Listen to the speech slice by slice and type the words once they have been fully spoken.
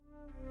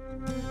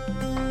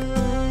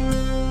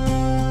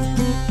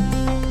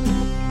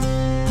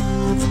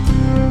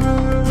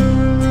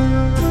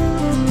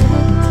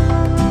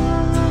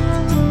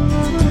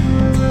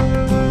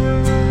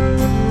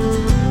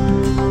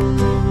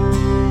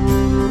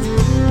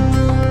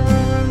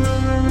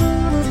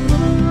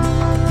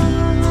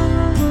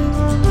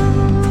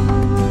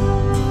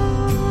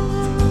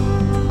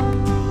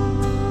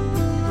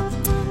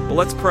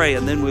let's pray,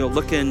 and then we'll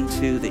look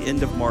into the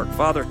end of Mark.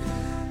 Father,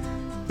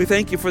 we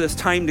thank you for this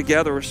time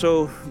together. We're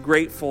so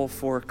grateful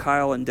for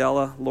Kyle and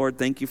Della. Lord,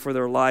 thank you for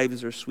their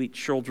lives, their sweet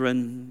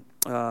children.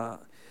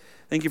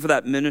 Thank you for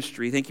that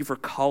ministry. Thank you for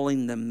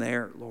calling them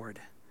there, Lord.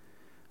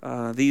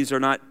 These are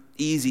not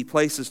easy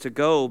places to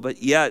go,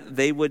 but yet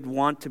they would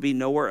want to be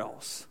nowhere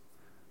else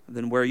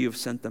than where you've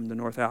sent them to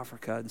North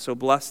Africa. And so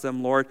bless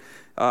them, Lord.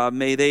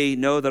 May they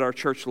know that our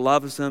church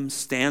loves them,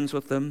 stands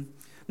with them,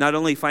 not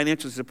only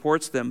financially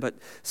supports them, but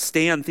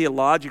stand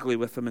theologically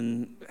with them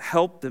and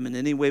help them in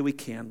any way we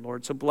can,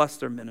 Lord. So bless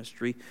their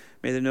ministry.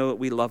 May they know that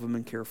we love them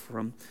and care for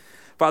them.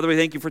 Father, we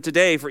thank you for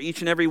today, for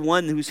each and every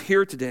one who's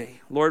here today.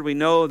 Lord, we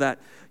know that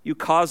you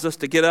caused us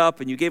to get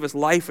up and you gave us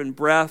life and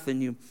breath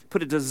and you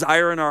put a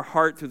desire in our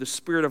heart through the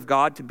Spirit of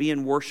God to be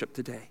in worship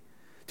today,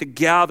 to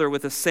gather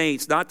with the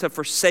saints, not to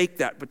forsake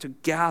that, but to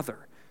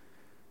gather.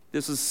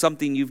 This is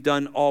something you've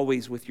done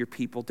always with your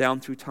people down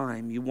through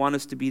time. You want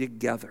us to be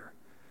together.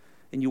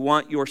 And you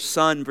want your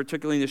Son,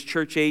 particularly in this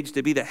church age,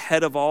 to be the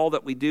head of all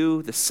that we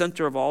do, the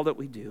center of all that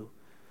we do.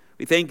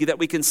 We thank you that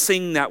we can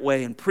sing that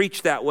way and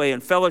preach that way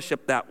and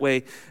fellowship that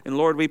way. And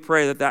Lord, we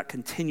pray that that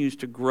continues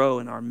to grow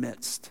in our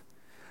midst.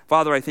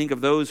 Father, I think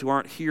of those who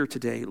aren't here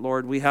today.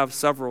 Lord, we have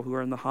several who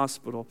are in the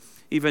hospital,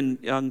 even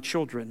young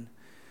children.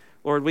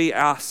 Lord, we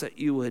ask that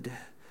you would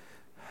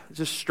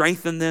just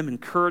strengthen them,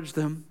 encourage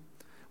them.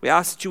 We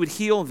ask that you would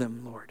heal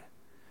them, Lord,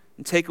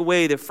 and take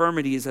away the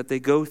infirmities that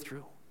they go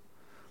through.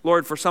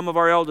 Lord, for some of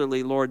our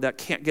elderly, Lord, that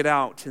can't get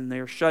out and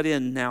they're shut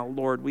in now,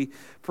 Lord, we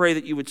pray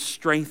that you would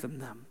strengthen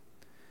them.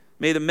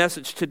 May the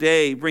message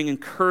today bring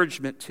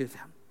encouragement to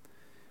them.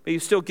 May you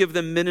still give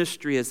them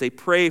ministry as they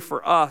pray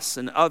for us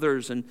and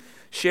others and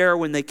share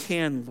when they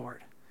can,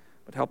 Lord,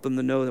 but help them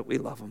to know that we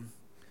love them.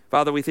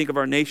 Father, we think of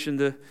our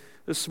nation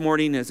this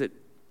morning as it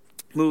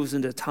moves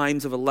into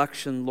times of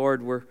election.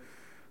 Lord, we're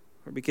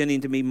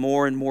beginning to be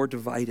more and more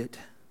divided.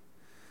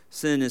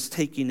 Sin is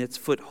taking its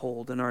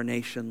foothold in our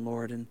nation,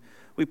 Lord, and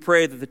we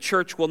pray that the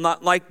church will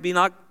not be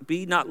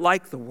not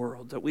like the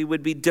world, that we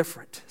would be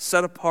different,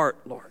 set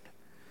apart, Lord.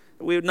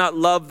 That we would not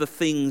love the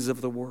things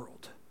of the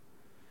world.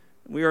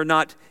 We are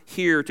not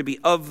here to be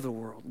of the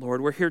world,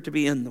 Lord. We're here to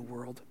be in the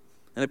world.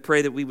 And I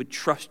pray that we would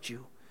trust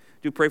you.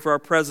 Do pray for our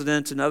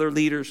president and other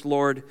leaders,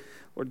 Lord.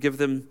 Lord, give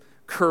them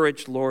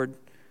courage, Lord.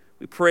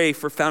 We pray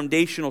for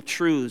foundational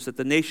truths that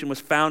the nation was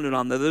founded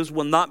on, that those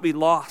will not be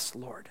lost,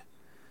 Lord.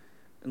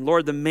 And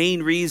Lord, the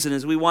main reason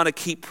is we want to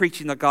keep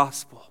preaching the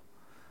gospel.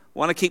 We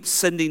want to keep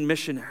sending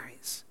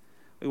missionaries.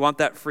 We want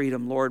that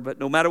freedom, Lord. But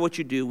no matter what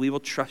you do, we will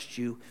trust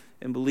you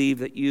and believe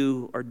that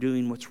you are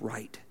doing what's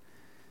right.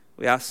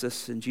 We ask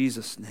this in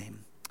Jesus'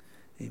 name.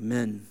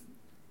 Amen.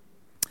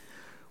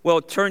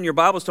 Well, turn your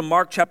Bibles to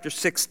Mark chapter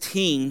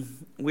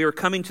 16. We are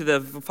coming to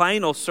the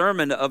final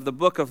sermon of the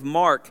book of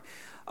Mark.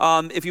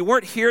 If you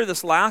weren't here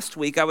this last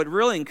week, I would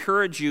really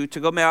encourage you to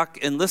go back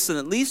and listen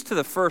at least to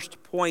the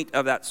first point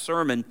of that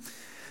sermon.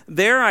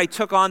 There I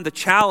took on the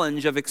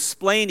challenge of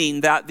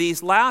explaining that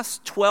these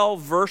last 12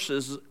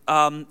 verses,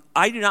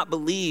 I do not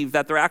believe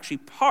that they're actually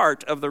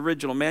part of the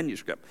original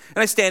manuscript.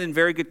 And I stand in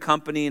very good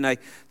company and I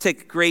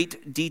take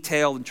great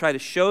detail and try to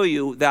show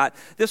you that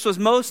this was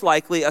most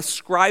likely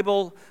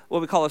what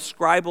we call a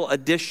scribal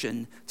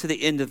addition to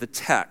the end of the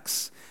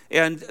text.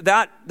 And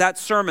that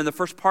sermon, the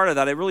first part of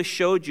that, I really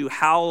showed you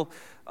how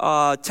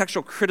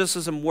textual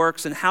criticism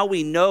works and how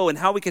we know and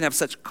how we can have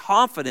such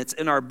confidence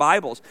in our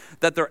Bibles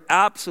that they're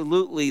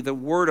absolutely the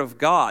Word of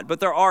God. But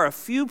there are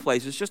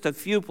just a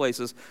few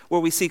places where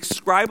we see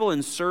scribal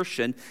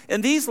insertion,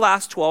 and these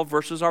last 12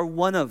 verses are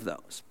one of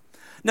those.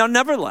 Now,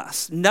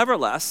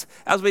 nevertheless,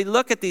 as we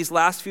look at these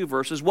last few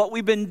verses, what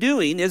we've been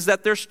doing is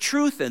that there's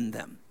truth in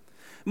them.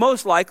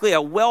 Most likely,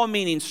 a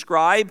well-meaning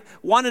scribe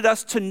wanted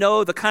us to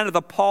know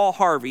the Paul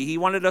Harvey. He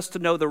wanted us to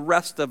know the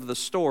rest of the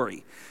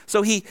story.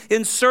 So he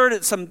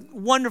inserted some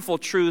wonderful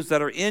truths that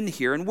are in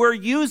here, and we're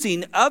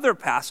using other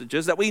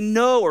passages that we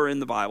know are in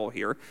the Bible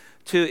here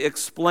to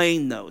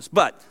explain those.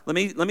 But let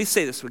me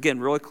say this again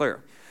really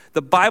clear.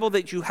 The Bible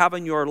that you have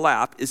in your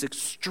lap is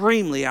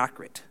extremely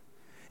accurate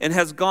and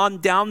has gone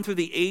down through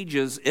the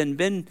ages and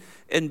been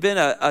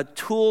a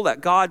tool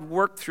that God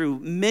worked through.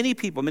 Many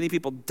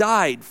people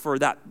died for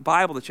that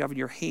Bible that you have in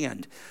your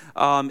hand.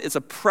 It's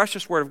a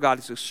precious word of God.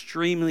 It's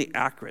extremely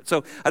accurate.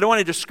 So I don't want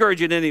to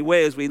discourage you in any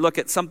way as we look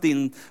at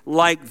something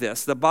like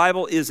this. The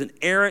Bible is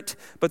inerrant,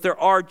 but there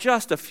are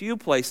just a few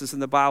places in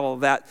the Bible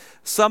that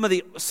some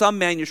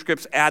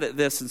manuscripts added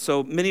this, and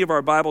so many of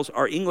our Bibles,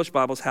 our English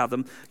Bibles, have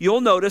them.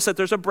 You'll notice that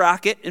there's a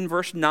bracket in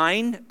verse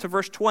 9 to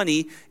verse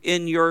 20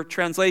 in your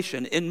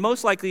translation, and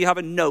most likely you have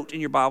a note in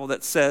your Bible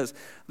that says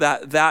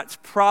that's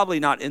probably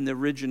not in the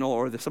original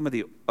or some of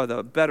the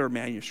better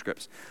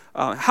manuscripts.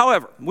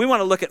 However, we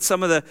want to look at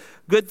some of the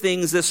good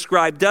things this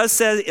scribe does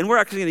say, and we're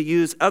actually going to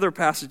use other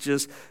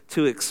passages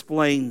to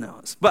explain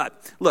those.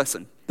 But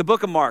listen, the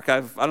book of Mark,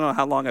 I don't know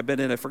how long I've been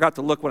in. I forgot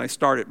to look when I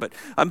started, but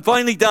I'm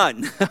finally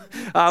done.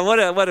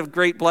 What a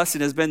great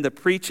blessing has been to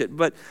preach it.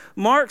 But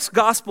Mark's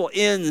gospel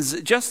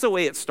ends just the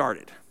way it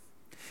started.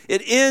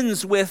 It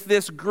ends with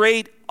this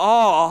great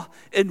awe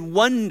and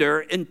wonder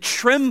and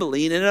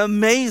trembling and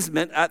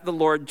amazement at the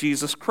Lord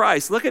Jesus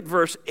Christ. Look at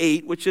verse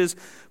 8, which is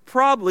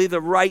probably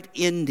the right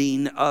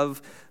ending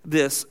of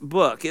this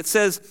book. It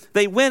says,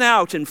 they went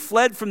out and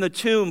fled from the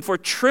tomb, for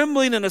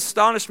trembling and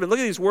astonishment, look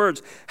at these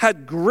words,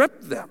 had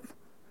gripped them.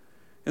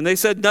 And they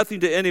said nothing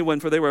to anyone,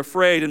 for they were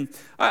afraid. And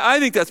I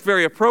think that's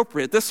very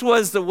appropriate. This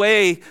was the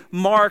way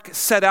Mark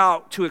set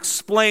out to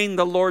explain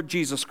the Lord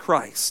Jesus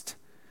Christ.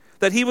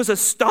 That he was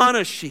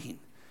astonishing.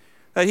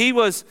 That he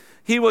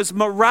was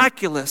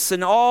miraculous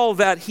in all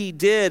that he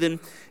did. And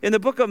the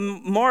book of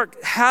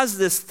Mark has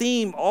this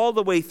theme all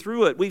the way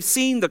through it. We've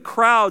seen the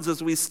crowds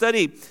as we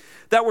study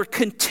that were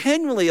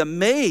continually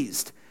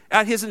amazed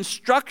at his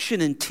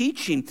instruction and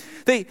teaching.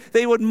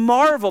 They would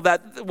marvel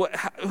that,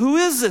 who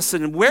is this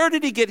and where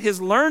did he get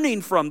his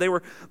learning from? They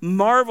were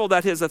marveled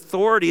at his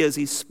authority as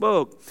he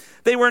spoke.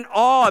 They were in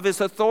awe of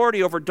his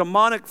authority over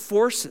demonic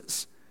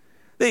forces.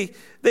 They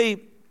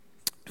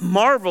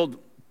marveled,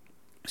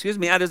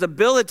 at his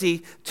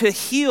ability to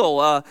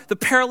heal the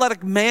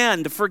paralytic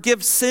man, to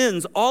forgive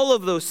sins, all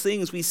of those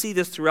things. We see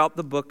this throughout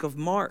the book of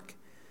Mark.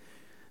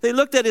 They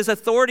looked at his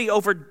authority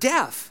over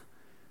death.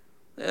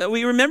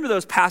 We remember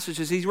those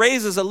passages. He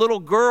raises a little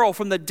girl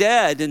from the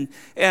dead,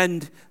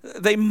 and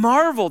they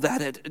marveled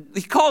at it.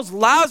 He calls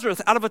Lazarus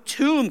out of a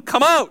tomb,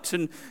 come out,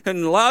 and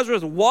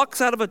Lazarus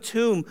walks out of a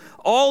tomb.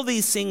 All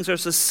these things are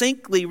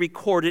succinctly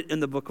recorded in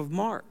the book of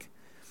Mark.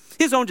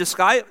 His own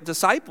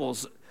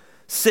disciples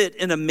sit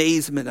in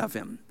amazement of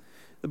him.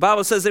 The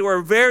Bible says they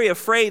were very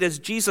afraid as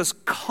Jesus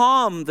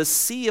calmed the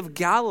Sea of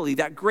Galilee,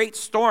 that great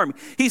storm.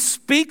 He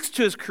speaks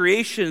to his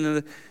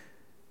creation,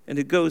 and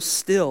it goes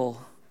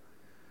still.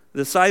 The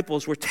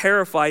disciples were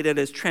terrified at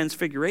his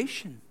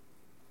transfiguration.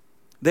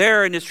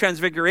 There in his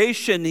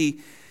transfiguration,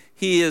 he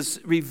is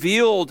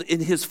revealed in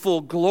his full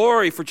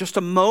glory for just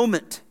a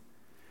moment.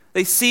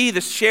 They see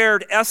the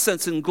shared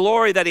essence and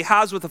glory that he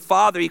has with the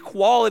Father,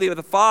 equality with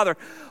the Father,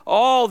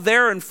 all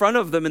there in front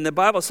of them. And the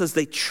Bible says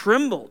they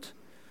trembled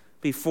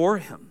before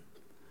him.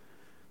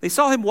 They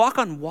saw him walk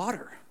on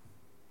water.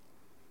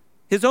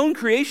 His own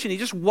creation, he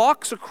just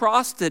walks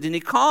across it and he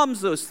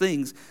calms those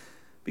things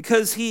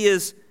because he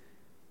is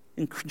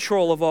in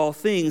control of all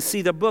things.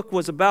 See, the book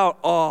was about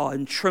awe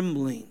and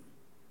trembling.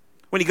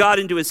 When he got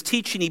into his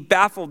teaching, he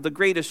baffled the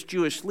greatest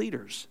Jewish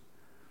leaders.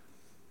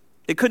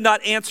 They could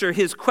not answer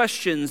his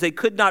questions. They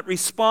could not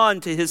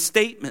respond to his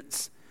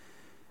statements.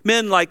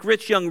 Men like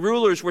rich young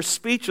rulers were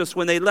speechless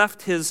when they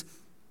left his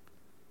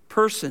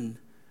person.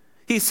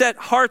 He set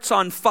hearts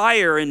on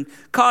fire and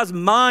caused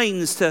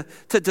minds to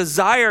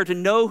desire to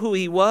know who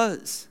he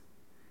was.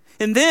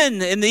 And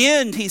then, in the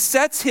end, he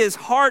sets his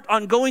heart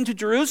on going to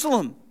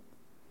Jerusalem.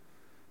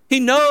 He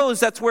knows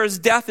that's where his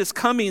death is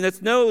coming.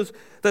 Knows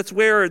that's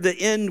where the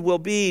end will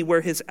be,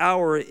 where his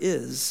hour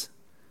is.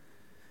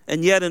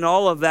 And yet in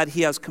all of that,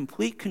 he has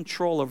complete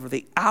control over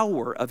the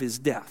hour of his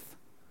death.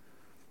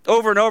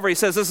 Over and over, he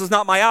says, this is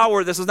not my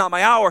hour, this is not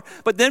my hour.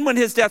 But then when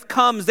his death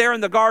comes, there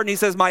in the garden, he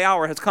says, my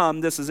hour has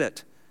come, this is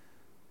it.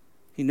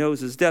 He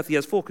knows his death. He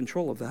has full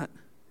control of that.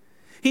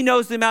 He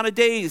knows the amount of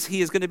days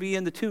he is going to be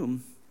in the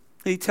tomb.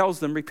 He tells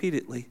them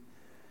repeatedly.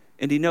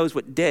 And he knows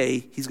what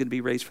day he's going to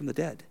be raised from the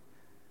dead.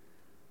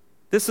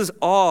 This is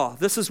awe.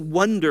 This is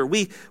wonder.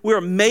 We're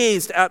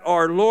amazed at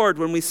our Lord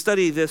when we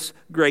study this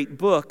great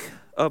book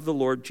of the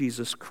Lord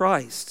Jesus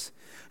Christ.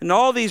 And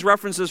all these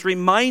references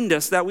remind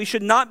us that we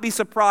should not be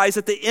surprised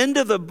that the end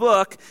of the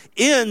book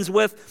ends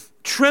with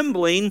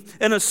trembling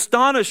and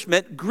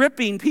astonishment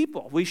gripping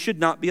people. We should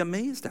not be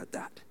amazed at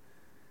that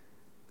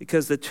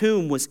because the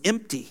tomb was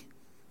empty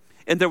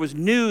and there was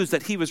news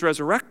that he was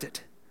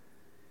resurrected.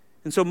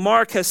 And so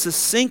Mark has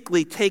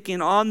succinctly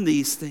taken on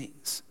these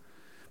things.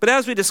 But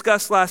as we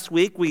discussed last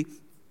week, we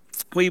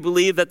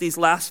believe that these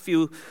last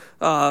few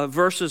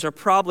verses are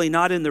probably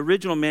not in the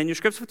original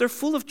manuscripts, but they're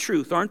full of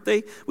truth, aren't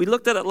they? We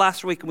looked at it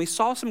last week, and we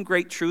saw some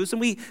great truths,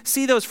 and we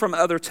see those from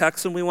other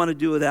texts, and we want to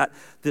do that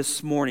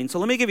this morning. So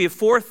let me give you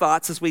 4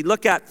 thoughts as we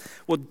look at,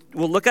 we'll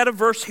look at a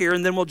verse here,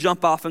 and then we'll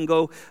jump off and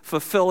go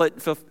fulfill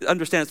it,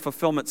 understand its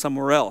fulfillment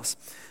somewhere else.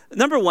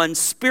 Number 1,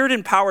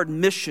 Spirit-empowered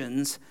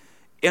missions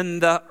in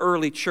the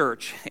early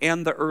church,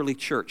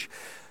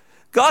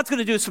 God's going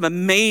to do some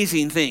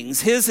amazing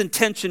things. His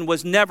intention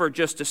was never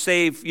just to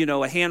save,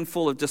 a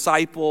handful of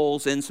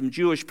disciples and some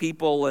Jewish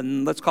people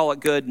and let's call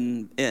it good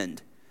and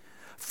end.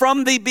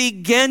 From the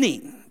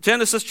beginning,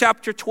 Genesis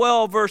chapter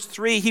 12, verse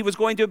 3, he was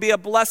going to be a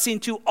blessing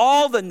to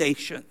all the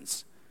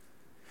nations.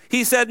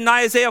 He said in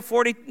Isaiah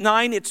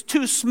 49, it's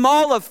too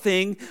small a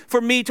thing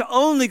for me to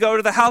only go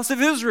to the house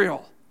of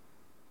Israel.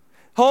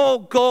 Whole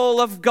goal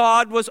of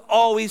God was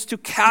always to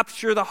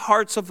capture the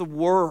hearts of the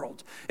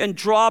world and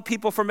draw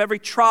people from every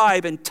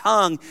tribe and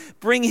tongue,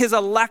 bring his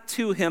elect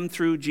to him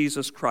through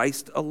Jesus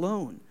Christ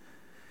alone.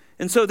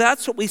 And so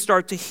that's what we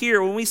start to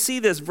hear when we see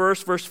this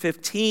verse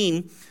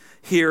 15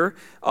 here.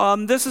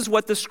 This is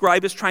what the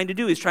scribe is trying to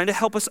do. He's trying to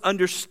help us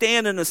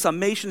understand in a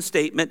summation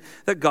statement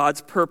that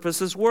God's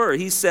purposes were.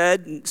 He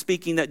said,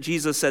 speaking that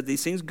Jesus said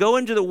these things, go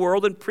into the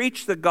world and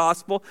preach the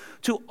gospel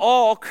to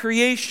all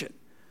creation.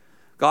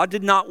 God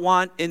did not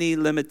want any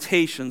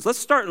limitations. Let's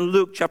start in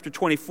Luke chapter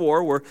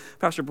 24, where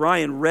Pastor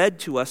Brian read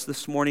to us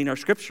this morning our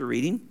scripture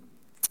reading.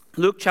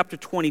 Luke chapter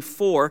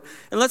 24,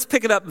 and let's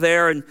pick it up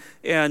there,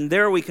 and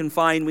there we can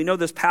find, we know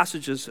this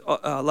passage is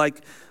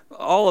like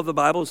all of the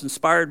Bible is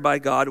inspired by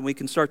God, and we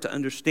can start to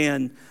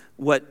understand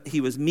what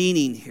he was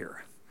meaning here.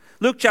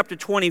 Luke chapter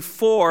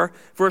 24,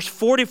 verse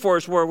 44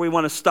 is where we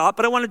want to stop,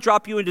 but I want to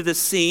drop you into this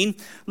scene.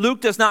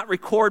 Luke does not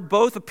record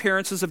both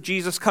appearances of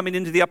Jesus coming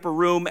into the upper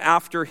room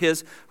after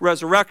his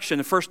resurrection.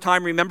 The first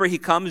time, remember, he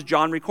comes,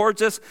 John records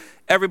this.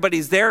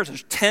 Everybody's there.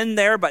 There's 10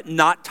 there, but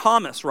not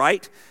Thomas,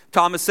 right?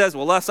 Thomas says,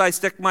 well, lest I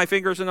stick my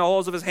fingers in the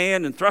holes of his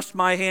hand and thrust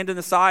my hand in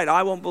the side,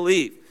 I won't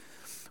believe.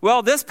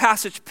 Well, this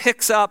passage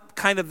picks up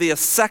kind of the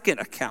second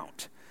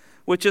account,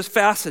 which is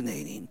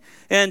fascinating.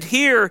 And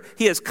here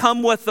he has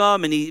come with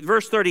them, and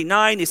verse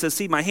 39, he says,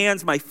 see my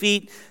hands, my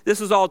feet. This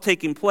is all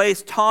taking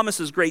place.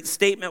 Thomas's great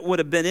statement would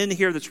have been in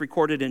here that's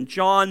recorded in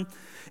John.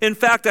 In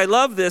fact, I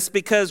love this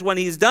because when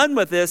he's done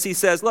with this, he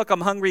says, look,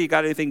 I'm hungry, you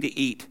got anything to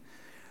eat?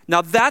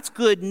 Now that's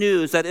good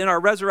news that in our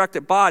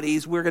resurrected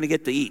bodies, we're going to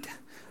get to eat.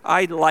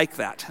 I like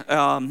that.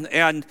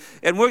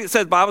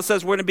 The Bible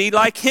says we're going to be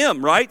like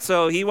him, right?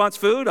 So he wants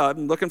food.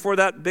 I'm looking for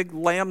that big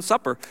lamb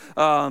supper,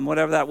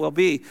 whatever that will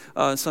be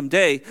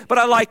someday. But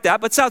I like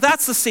that. But so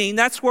that's the scene.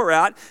 That's where we're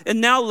at.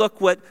 And now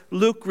look what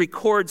Luke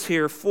records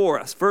here for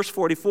us. Verse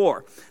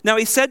 44. Now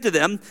he said to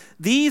them,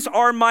 these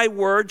are my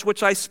words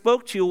which I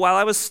spoke to you while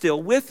I was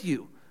still with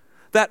you,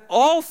 that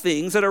all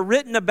things that are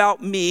written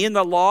about me in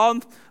the law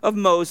of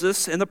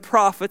Moses and the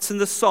prophets and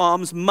the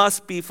Psalms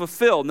must be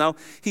fulfilled. Now,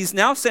 he's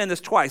now saying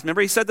this twice.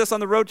 Remember, he said this on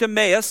the road to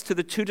Emmaus to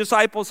the two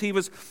disciples he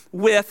was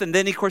with, and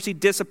then, of course, he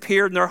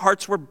disappeared, and their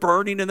hearts were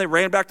burning, and they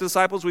ran back to the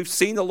disciples. We've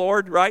seen the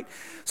Lord, right?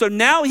 So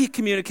now he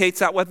communicates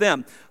that with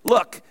them.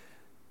 Look,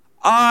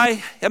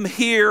 I am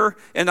here,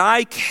 and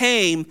I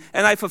came,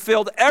 and I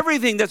fulfilled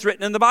everything that's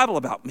written in the Bible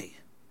about me.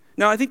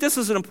 Now, I think this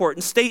is an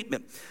important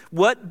statement.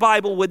 What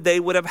Bible would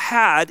have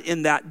had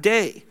in that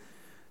day?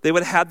 They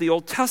would have had the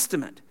Old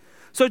Testament.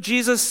 So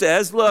Jesus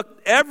says,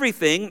 look,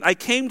 everything, I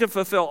came to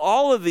fulfill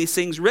all of these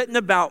things written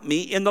about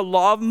me in the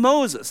law of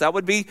Moses. That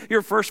would be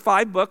your first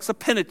 5 books of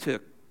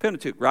Pentateuch,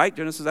 right?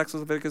 Genesis,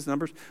 Exodus, Leviticus,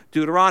 Numbers,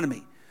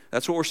 Deuteronomy.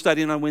 That's what we're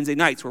studying on Wednesday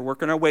nights. We're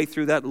working our way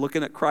through that,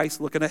 looking at Christ,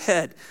 looking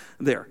ahead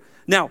there.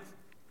 Now,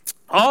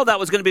 all that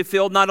was going to be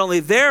filled not only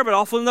there, but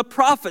also in the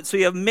prophets. So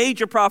you have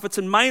major prophets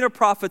and minor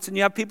prophets, and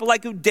you have people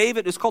like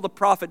David, who's called a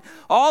prophet.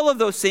 All of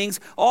those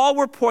things, all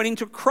were pointing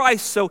to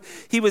Christ. So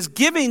he was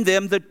giving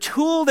them the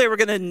tool they were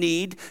going to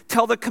need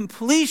till the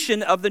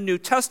completion of the New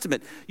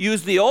Testament.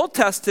 Use the Old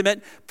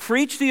Testament,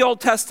 preach the Old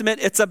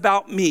Testament. It's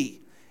about me.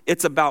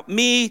 It's about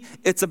me.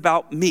 It's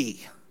about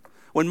me.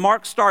 When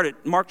Mark started,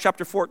 Mark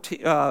chapter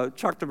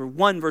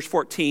 1, verse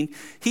 14,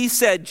 he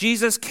said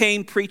Jesus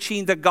came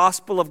preaching the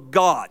gospel of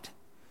God.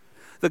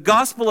 The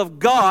gospel of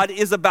God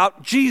is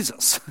about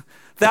Jesus.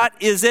 That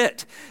is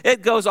it.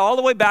 It goes all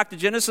the way back to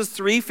Genesis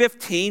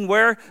 3:15,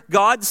 where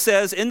God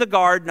says in the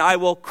garden, I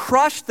will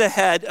crush the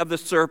head of the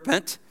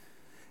serpent,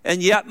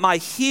 and yet my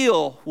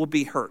heel will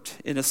be hurt,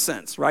 in a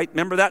sense, right?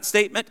 Remember that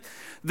statement?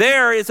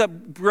 There is a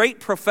great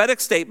prophetic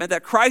statement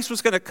that Christ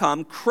was going to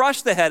come,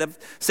 crush the head of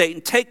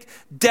Satan, take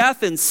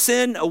death and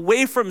sin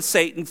away from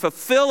Satan,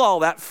 fulfill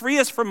all that, free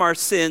us from our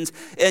sins,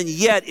 and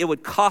yet it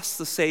would cost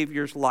the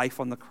Savior's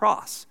life on the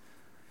cross.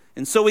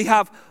 And so we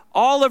have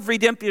all of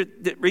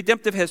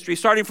redemptive history,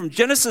 starting from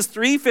Genesis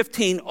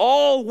 3:15,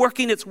 all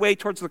working its way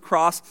towards the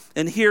cross.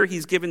 And here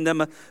he's giving them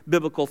a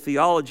biblical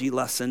theology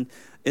lesson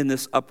in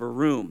this upper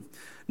room.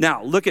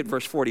 Now, look at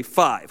verse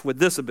 45. Would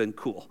this have been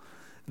cool?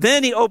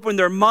 Then he opened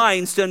their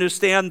minds to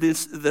understand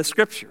the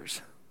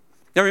scriptures.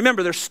 Now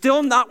remember, they're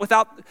still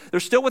without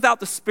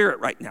the Spirit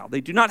right now. They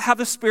do not have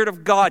the Spirit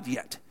of God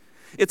yet.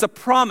 It's a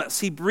promise.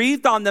 He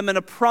breathed on them in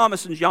a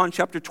promise in John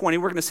chapter 20.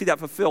 We're going to see that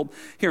fulfilled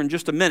here in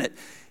just a minute.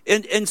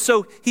 And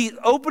so he's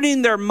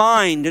opening their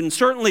mind, and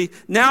certainly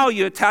now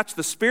you attach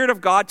the Spirit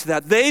of God to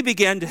that. They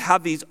began to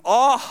have these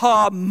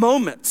aha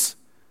moments.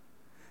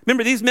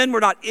 Remember, these men were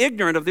not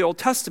ignorant of the Old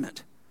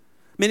Testament.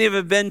 Many of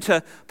them have been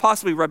to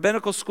possibly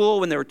rabbinical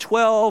school when they were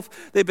 12.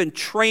 They've been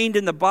trained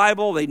in the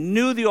Bible. They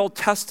knew the Old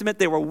Testament.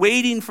 They were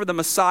waiting for the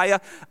Messiah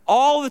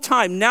all the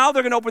time. Now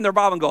they're going to open their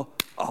Bible and go,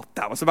 oh,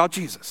 that was about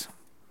Jesus.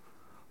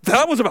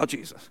 That was about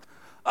Jesus.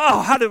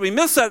 Oh, how did we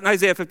miss that in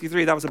Isaiah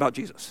 53? That was about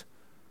Jesus.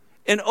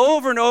 And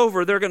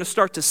over, they're going to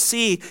start to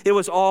see it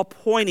was all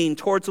pointing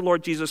towards the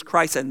Lord Jesus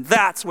Christ, and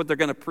that's what they're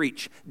going to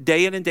preach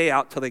day in and day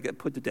out till they get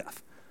put to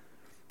death.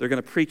 They're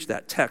going to preach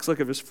that text. Look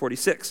at verse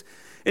 46.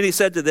 And he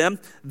said to them,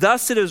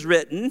 thus it is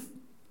written,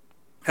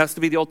 has to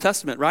be the Old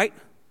Testament, right?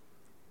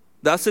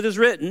 Thus it is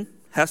written,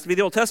 has to be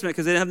the Old Testament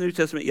because they didn't have the New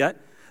Testament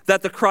yet.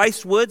 that the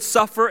Christ would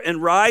suffer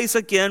and rise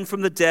again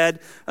from the dead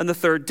on the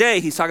third day.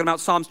 He's talking about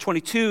Psalms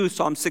 22,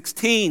 Psalm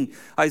 16,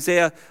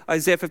 Isaiah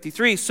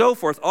 53, so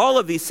forth. All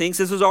of these things.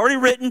 This is already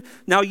written.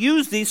 Now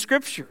use these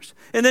scriptures.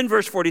 And then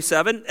verse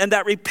 47, and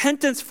that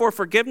repentance for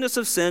forgiveness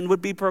of sin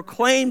would be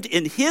proclaimed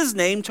in his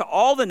name to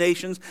all the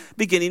nations,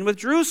 beginning with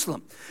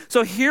Jerusalem.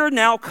 So here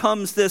now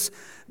comes this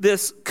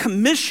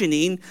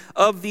commissioning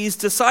of these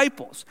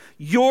disciples.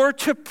 You're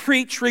to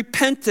preach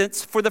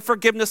repentance for the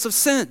forgiveness of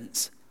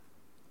sins.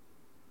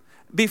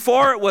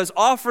 Before it was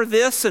offer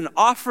this and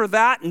offer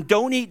that and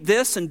don't eat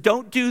this and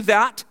don't do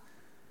that.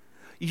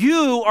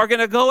 You are going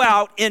to go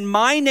out in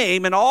my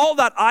name and all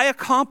that I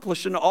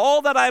accomplish and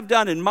all that I've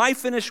done in my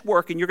finished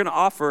work, and you're going to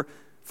offer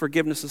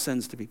forgiveness of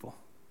sins to people.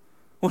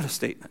 What a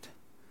statement.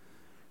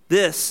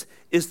 This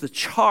is the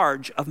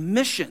charge of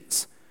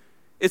missions.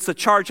 It's the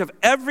charge of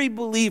every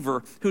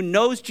believer who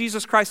knows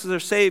Jesus Christ as their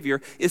Savior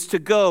is to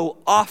go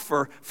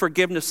offer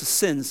forgiveness of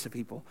sins to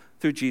people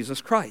through Jesus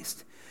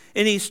Christ.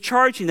 And he's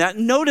charging that.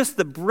 Notice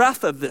the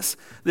breadth of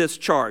this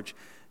charge.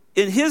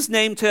 In his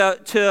name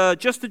to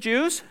just the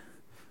Jews?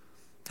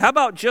 How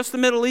about just the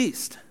Middle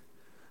East?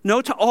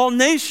 No, to all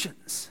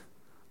nations.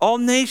 All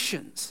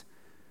nations.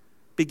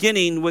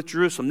 Beginning with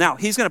Jerusalem. Now,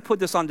 he's going to put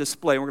this on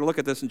display. We're going to look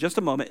at this in just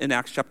a moment in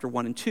Acts chapter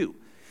 1 and 2.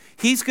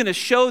 He's going to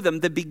show them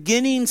the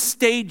beginning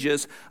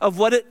stages of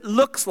what it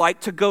looks like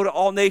to go to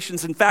all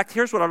nations. In fact,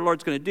 here's what our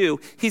Lord's going to do.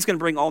 He's going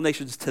to bring all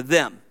nations to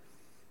them.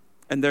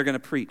 And they're going to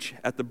preach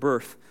at the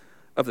birth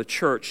of the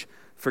church,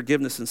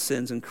 forgiveness and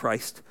sins in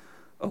Christ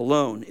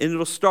alone. And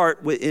it'll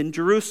start in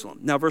Jerusalem.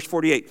 Now, verse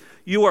 48,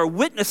 you are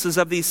witnesses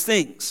of these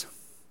things.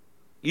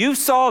 You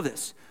saw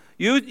this.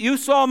 You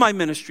saw my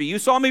ministry. You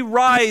saw me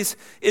rise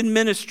in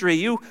ministry.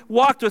 You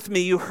walked with me.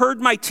 You heard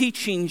my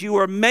teachings. You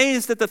were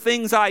amazed at the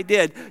things I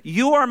did.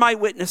 You are my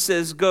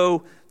witnesses.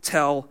 Go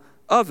tell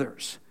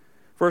others.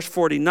 Verse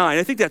 49,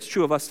 I think that's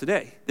true of us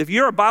today. If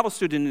you're a Bible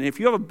student and if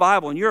you have a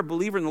Bible and you're a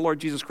believer in the Lord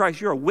Jesus Christ,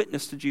 you're a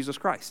witness to Jesus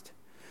Christ.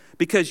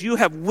 Because you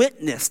have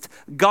witnessed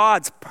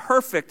God's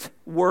perfect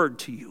word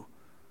to you.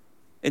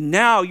 And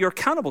now you're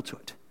accountable to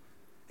it.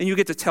 And you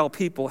get to tell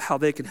people how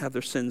they can have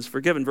their sins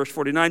forgiven. Verse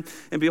 49,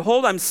 and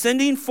behold, I'm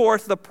sending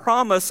forth the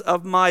promise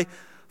of my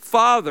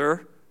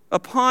Father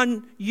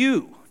upon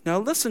you. Now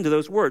listen to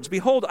those words.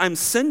 Behold, I'm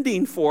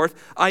sending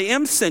forth. I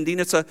am sending.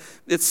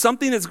 It's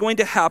something that's going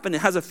to happen.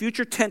 It has a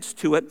future tense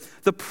to it.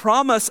 The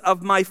promise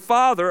of my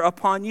Father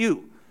upon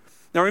you.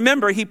 Now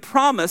remember, he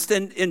promised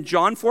in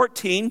John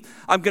 14,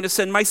 I'm going to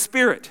send my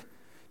Spirit.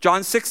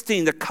 John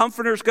 16, the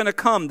Comforter is going to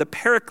come, the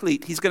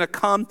Paraclete. He's going to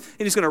come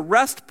and he's going to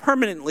rest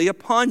permanently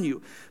upon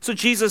you. So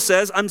Jesus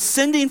says, I'm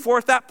sending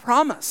forth that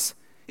promise.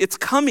 It's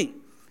coming.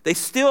 They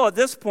still, at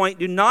this point,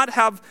 do not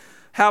have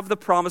the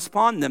promise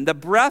upon them. The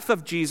breath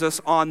of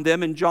Jesus on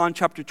them in John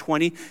chapter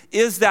 20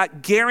 is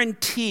that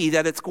guarantee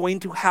that it's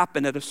going to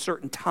happen at a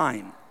certain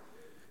time.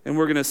 And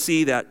we're going to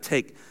see that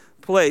take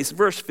place.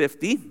 Verse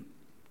 50.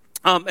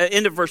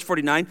 End of verse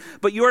 49,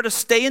 but you are to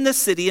stay in the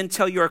city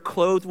until you are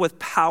clothed with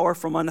power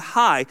from on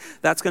high.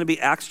 That's going to be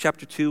Acts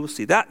chapter 2. We'll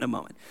see that in a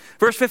moment.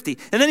 Verse 50,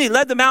 and then he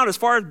led them out as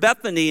far as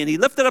Bethany, and he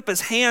lifted up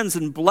his hands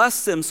and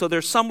blessed them. So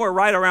they're somewhere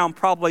right around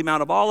probably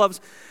Mount of Olives.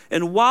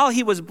 And while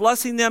he was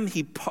blessing them,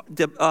 he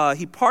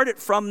parted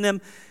from them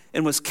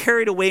and was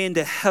carried away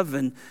into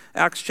heaven.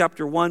 Acts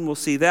chapter 1, we'll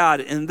see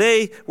that. And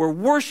they were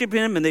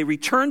worshiping him, and they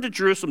returned to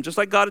Jerusalem, just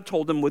like God had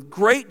told them, with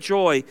great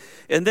joy.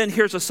 And then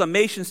here's a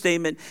summation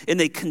statement, and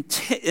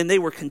they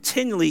were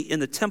continually in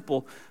the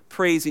temple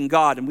praising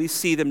God. And we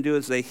see them do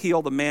as they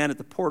heal the man at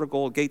the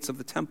portico gates of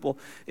the temple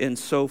and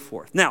so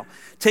forth. Now,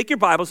 take your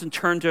Bibles and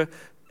turn to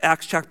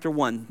Acts chapter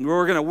 1.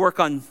 We're going to work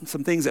on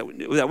some things that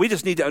we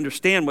just need to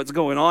understand what's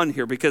going on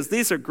here, because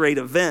these are great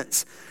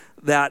events.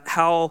 That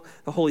how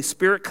the Holy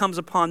Spirit comes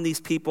upon these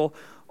people,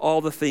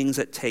 all the things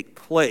that take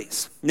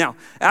place. Now,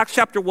 Acts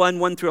chapter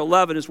 1 through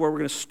 11 is where we're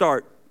going to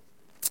start.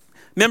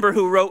 Remember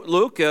who wrote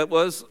Luke? It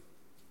was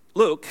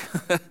Luke.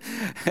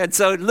 And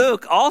so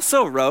Luke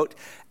also wrote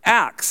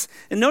Acts.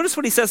 And notice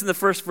what he says in the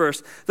first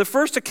verse. The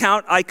first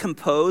account I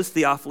composed,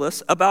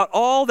 Theophilus, about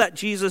all that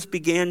Jesus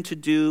began to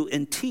do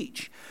and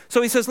teach.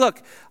 So he says,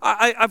 look,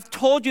 I've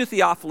told you,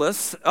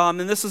 Theophilus,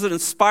 and this is an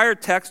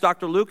inspired text.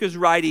 Dr. Luke is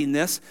writing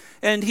this.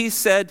 And he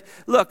said,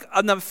 look,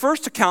 on the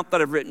first account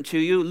that I've written to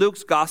you,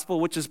 Luke's gospel,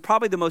 which is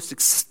probably the most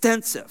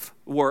extensive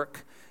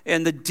work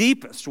and the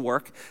deepest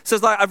work,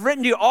 says, like, I've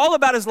written to you all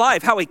about his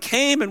life, how he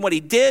came and what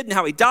he did and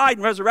how he died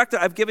and resurrected.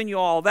 I've given you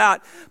all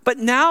that. But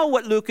now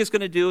what Luke is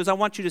going to do is I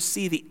want you to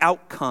see the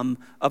outcome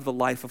of the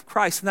life of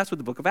Christ. And that's what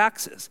the book of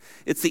Acts is.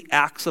 It's the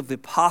Acts of the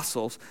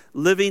apostles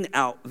living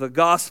out the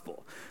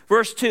gospel.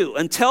 Verse 2,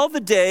 until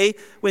the day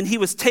when he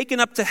was taken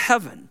up to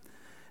heaven,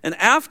 and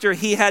after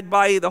he had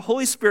by the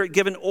Holy Spirit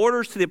given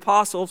orders to the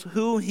apostles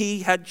who he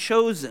had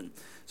chosen.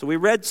 So we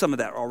read some of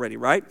that already,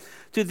 right?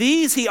 To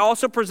these he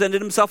also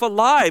presented himself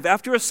alive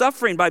after his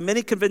suffering by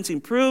many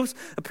convincing proofs,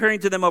 appearing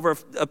to them over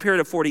a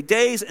period of 40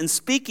 days and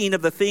speaking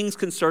of the things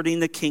concerning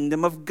the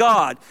kingdom of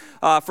God.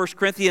 1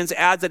 Corinthians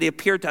adds that he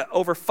appeared to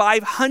over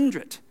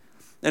 500.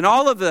 and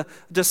all of the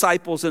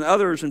disciples and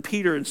others and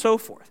Peter and so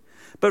forth.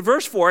 But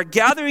verse 4,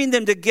 gathering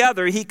them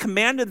together, he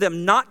commanded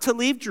them not to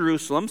leave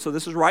Jerusalem, so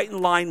this is right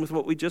in line with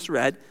what we just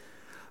read,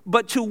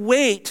 but to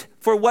wait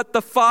for what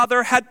the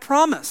Father had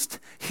promised.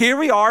 Here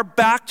we are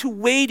back to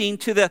waiting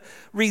to the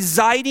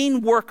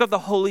residing work of the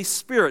Holy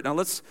Spirit. Now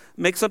let's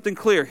make something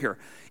clear here.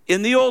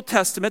 In the Old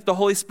Testament, the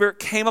Holy Spirit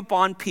came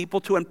upon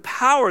people to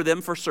empower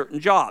them for certain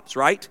jobs,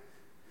 right?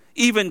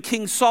 Even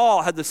King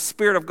Saul had the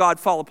Spirit of God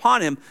fall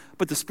upon him,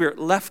 but the Spirit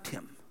left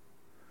him.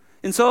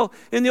 And so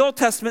in the Old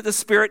Testament, the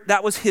Spirit,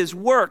 that was his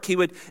work. He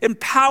would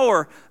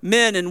empower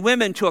men and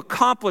women to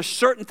accomplish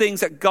certain things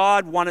that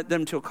God wanted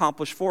them to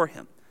accomplish for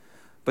him.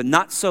 But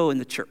not so in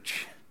the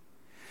church.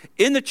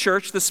 In the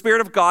church, the Spirit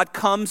of God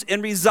comes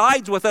and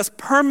resides with us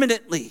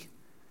permanently.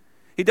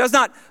 He does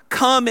not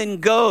come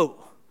and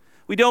go.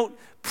 We don't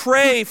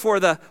pray for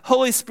the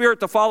Holy Spirit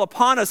to fall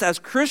upon us as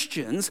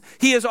Christians.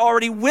 He is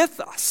already with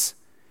us.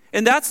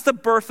 And that's the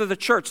birth of the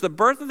church. The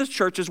birth of the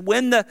church is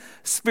when the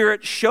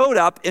Spirit showed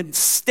up and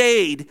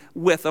stayed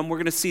with them. We're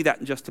going to see that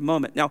in just a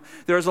moment. Now,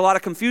 there's a lot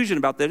of confusion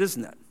about that,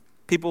 isn't there?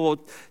 People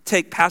will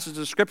take passages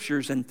of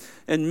scriptures and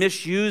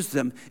misuse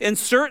them. And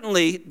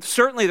certainly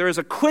there is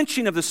a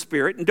quenching of the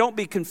Spirit, and don't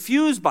be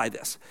confused by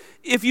this.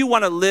 If you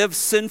want to live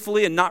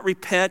sinfully and not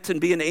repent and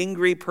be an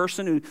angry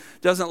person who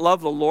doesn't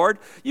love the Lord,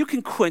 you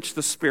can quench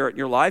the Spirit in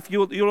your life.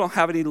 You don't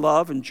have any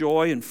love and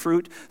joy and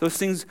fruit. Those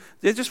things,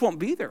 they just won't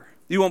be there.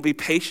 You won't be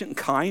patient and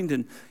kind,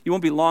 and you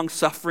won't be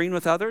long-suffering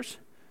with others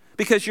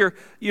because you're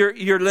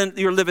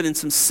living in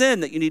some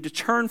sin that you need to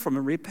turn from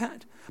and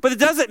repent. But it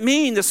doesn't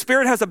mean the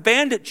Spirit has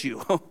abandoned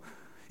you.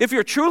 If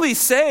you're truly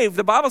saved,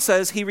 the Bible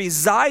says he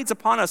resides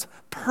upon us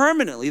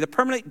permanently. The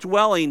permanent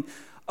dwelling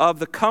of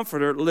the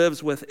Comforter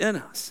lives within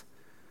us.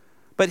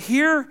 But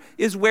here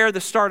is where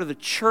the start of the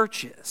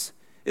church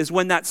is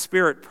when that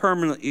Spirit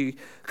permanently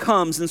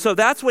comes. And so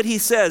that's what he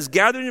says.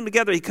 Gathering them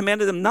together, he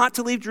commanded them not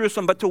to leave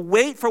Jerusalem, but to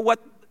wait for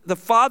what the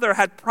Father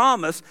had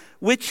promised,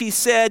 which he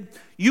said,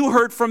 you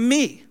heard from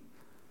me.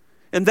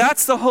 And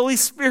that's the Holy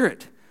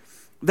Spirit.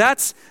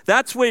 That's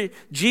where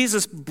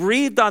Jesus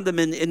breathed on them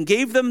and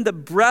gave them the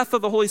breath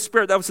of the Holy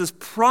Spirit. That was his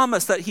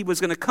promise that he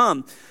was going to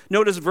come.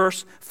 Notice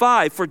verse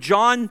 5. For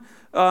John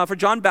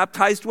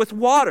baptized with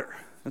water.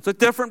 That's a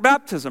different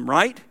baptism,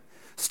 right?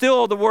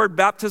 Still, the word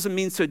baptism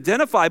means to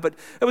identify, but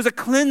it was a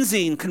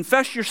cleansing.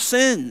 Confess your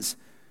sins.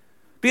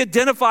 Be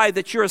identified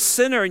that you're a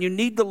sinner and you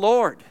need the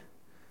Lord.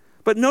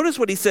 But notice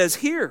what he says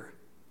here,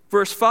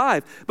 verse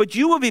 5. But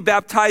you will be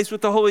baptized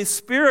with the Holy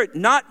Spirit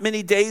not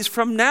many days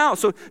from now.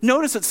 So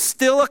notice it's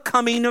still a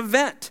coming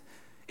event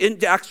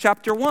in Acts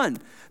chapter 1.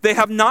 They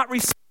have not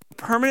received the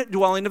permanent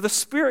dwelling of the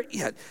Spirit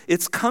yet.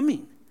 It's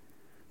coming.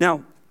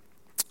 Now,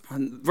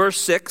 verse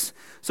 6.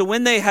 So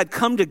when they had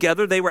come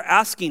together, they were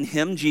asking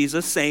him,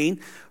 Jesus, saying,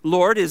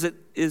 Lord, is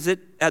it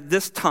at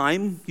this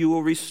time you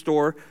will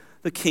restore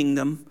the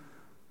kingdom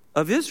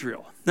of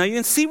Israel? Now, you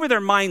can see where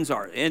their minds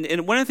are.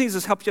 And one of the things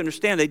this helps you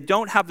understand, they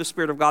don't have the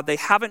Spirit of God. They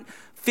haven't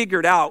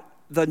figured out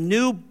the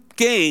new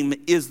game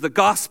is the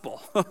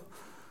gospel.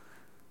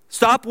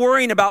 Stop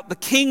worrying about the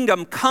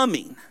kingdom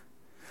coming.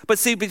 But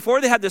see, before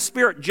they had the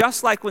Spirit,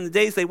 just like when the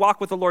days they walked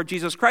with the Lord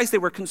Jesus Christ, they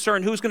were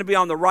concerned who's going to be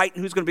on the right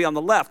and who's going to be on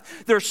the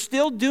left. They're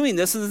still doing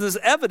this, and this is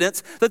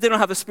evidence that they don't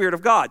have the Spirit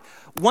of God.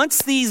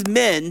 Once these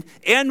men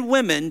and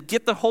women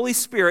get the Holy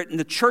Spirit and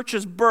the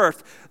church's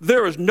birth,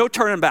 there is no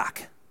turning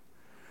back.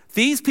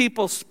 These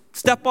people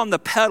step on the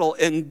pedal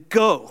and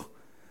go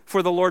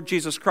for the Lord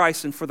Jesus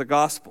Christ and for the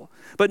gospel.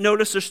 But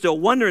notice they're still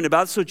wondering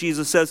about it, so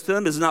Jesus says to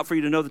them, "Is it not for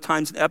you to know the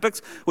times and epochs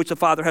which the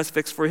Father has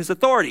fixed for his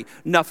authority?"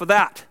 Enough of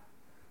that.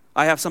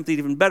 I have something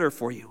even better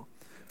for you.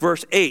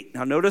 Verse 8.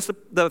 Now notice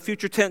the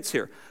future tense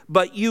here.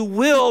 But you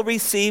will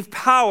receive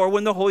power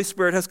when the Holy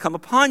Spirit has come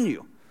upon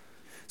you.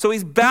 So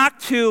he's back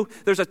to,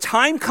 there's a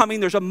time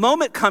coming, there's a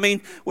moment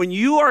coming when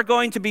you are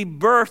going to be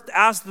birthed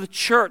as the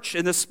church,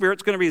 and the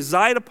Spirit's going to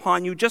reside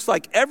upon you, just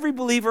like every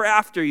believer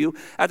after you.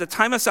 At the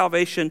time of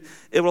salvation,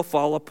 it will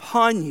fall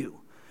upon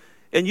you.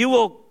 And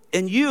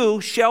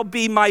you shall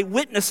be my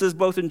witnesses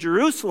both in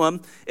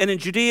Jerusalem and in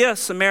Judea,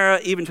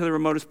 Samaria, even to the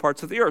remotest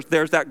parts of the earth.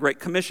 There's that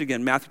great commission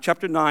again, Matthew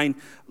chapter 9,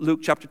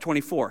 Luke chapter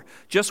 24.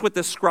 Just what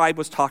this scribe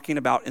was talking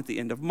about at the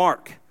end of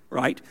Mark,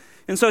 right?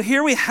 And so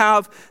here we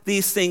have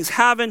these things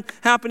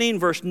happening.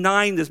 Verse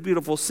 9, this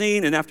beautiful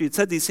scene. And after he'd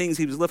said these things,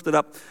 he was lifted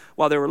up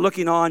while they were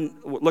looking on,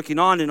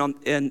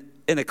 and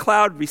a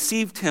cloud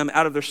received him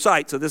out of their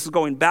sight. So this is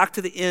going back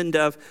to the end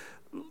of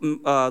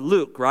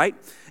Luke, right?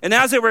 And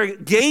as they were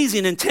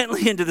gazing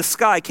intently into the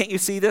sky, can't you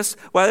see this?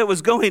 While it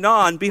was going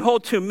on,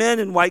 behold, 2 men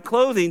in white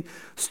clothing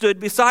stood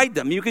beside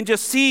them. You can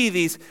just see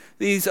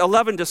these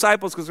 11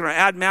 disciples, because we're going to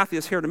add Matthew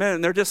here in a minute,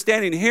 and they're just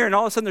standing here, and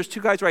all of a sudden there's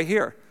 2 guys right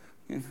here.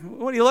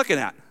 What are you looking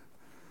at?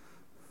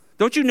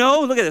 Don't you know?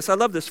 Look at this. I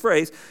love this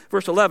phrase.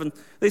 Verse 11.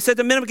 They said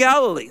to men of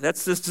Galilee,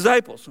 that's his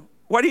disciples,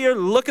 why are you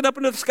looking up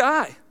into the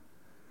sky?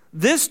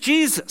 This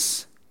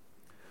Jesus,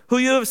 who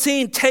you have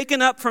seen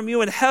taken up from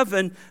you in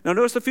heaven, now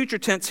notice the future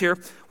tense here,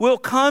 will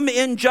come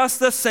in just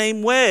the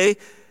same way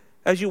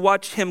as you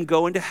watched him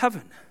go into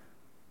heaven.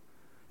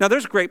 Now,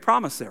 there's great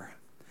promise there.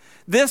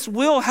 This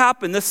will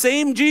happen. The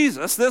same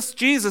Jesus, this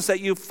Jesus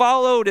that you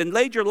followed and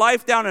laid your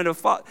life down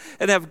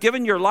and have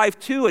given your life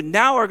to and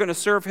now are going to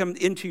serve him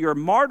into your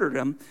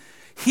martyrdom,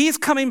 he's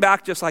coming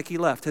back just like he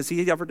left. Has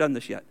he ever done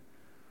this yet?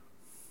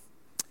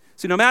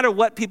 So no matter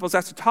what people's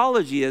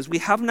eschatology is, we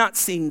have not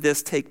seen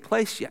this take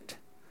place yet.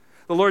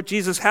 The Lord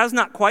Jesus has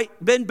not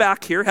quite been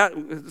back here,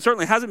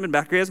 certainly hasn't been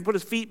back here. He hasn't put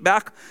his feet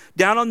back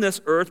down on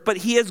this earth, but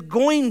he is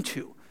going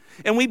to.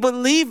 And we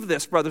believe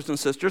this, brothers and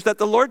sisters, that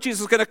the Lord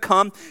Jesus is going to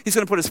come. He's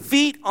going to put his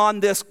feet on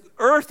this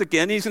earth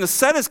again. He's going to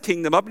set his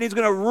kingdom up, and he's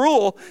going to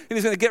rule, and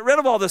he's going to get rid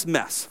of all this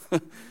mess.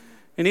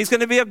 And he's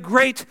going to be a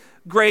great,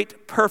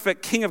 great,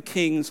 perfect King of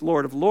Kings,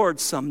 Lord of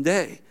Lords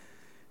someday.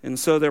 And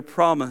so they're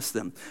promised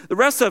them. The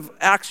rest of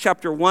Acts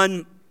chapter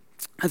 1,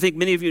 I think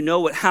many of you know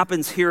what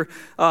happens here.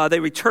 They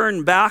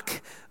return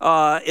back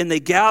and they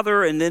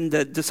gather, and then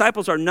the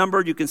disciples are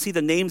numbered. You can see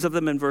the names of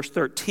them in verse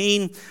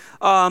 13.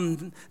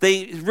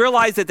 They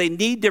realize that they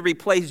need to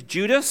replace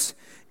Judas,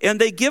 and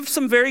they give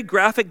some very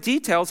graphic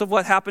details of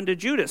what happened to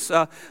Judas.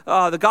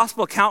 The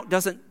gospel account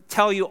doesn't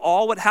tell you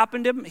all what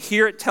happened to him.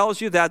 Here it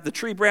tells you that the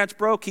tree branch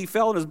broke, he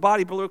fell, and his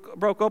body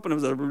broke open. It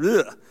was a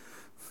bleh.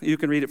 You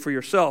can read it for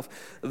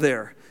yourself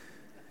there.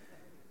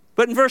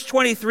 But in verse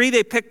 23,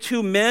 they pick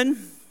two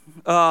men.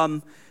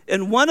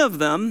 And one of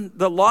them,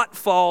 the lot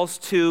falls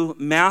to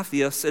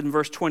Matthias in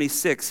verse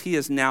 26. He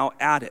is now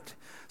at it.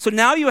 So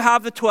now you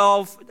have the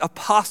 12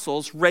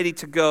 apostles ready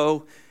to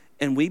go,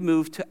 and we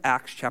move to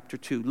Acts chapter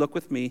 2. Look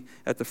with me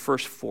at the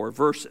first 4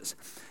 verses.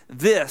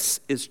 This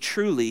is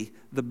truly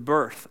the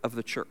birth of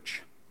the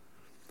church.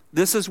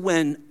 This is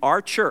when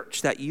our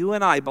church that you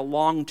and I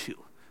belong to,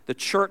 the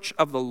church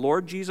of the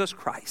Lord Jesus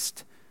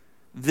Christ,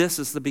 this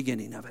is the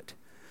beginning of it.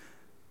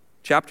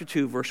 Chapter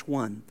 2, verse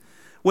 1.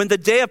 When the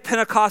day of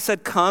Pentecost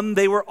had come,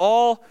 they were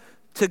all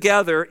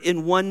together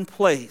in one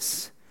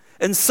place.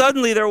 And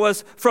suddenly there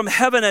was from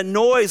heaven a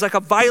noise like a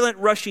violent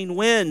rushing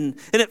wind,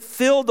 and it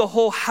filled the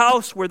whole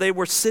house where they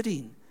were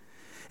sitting.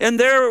 And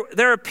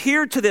there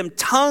appeared to them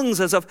tongues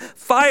as of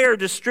fire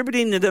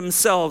distributing to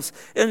themselves,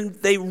 and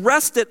they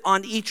rested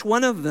on each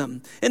one of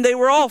them. And they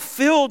were all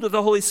filled with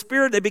the Holy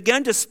Spirit. They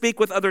began to speak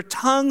with other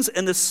tongues,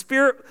 and the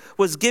Spirit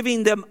was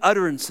giving them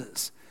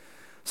utterances.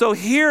 So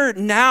here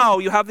now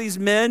you have these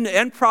men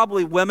and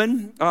probably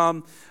women.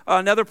 In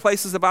other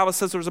places the Bible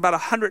says there was about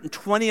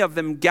 120 of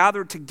them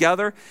gathered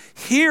together.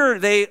 Here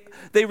they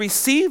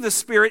receive the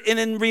Spirit in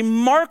a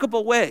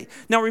remarkable way.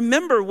 Now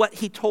remember what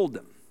he told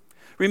them.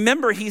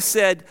 Remember he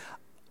said,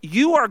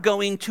 you are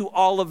going to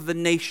all of the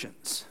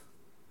nations.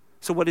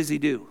 So what does he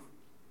do?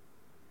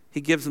 He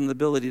gives them the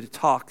ability to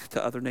talk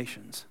to other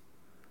nations.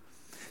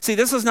 See,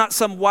 this is not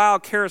some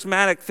wild,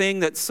 charismatic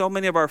thing that so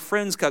many of our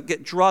friends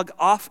get drug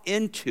off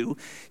into.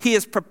 He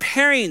is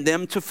preparing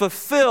them to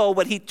fulfill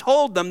what he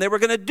told them they were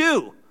going to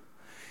do.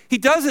 He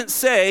doesn't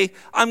say,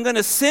 I'm going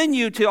to send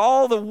you to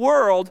all the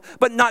world,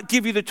 but not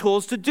give you the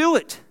tools to do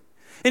it.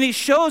 And he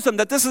shows them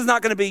that this is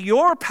not going to be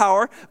your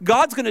power.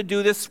 God's going to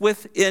do this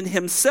within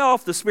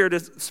himself. The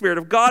Spirit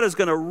of God is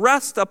going to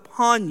rest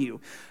upon you.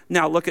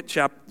 Now look at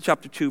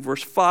chapter 2,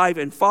 verse 5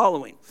 and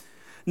following.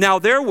 Now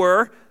there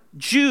were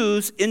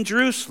Jews in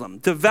Jerusalem,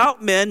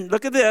 devout men,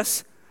 look at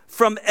this,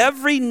 from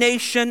every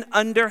nation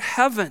under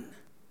heaven.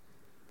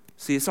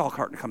 See, it's all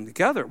starting to come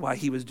together, why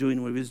he was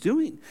doing what he was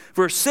doing.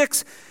 Verse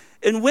 6,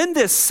 and when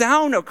this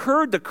sound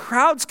occurred, the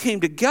crowds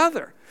came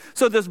together.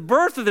 So this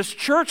birth of this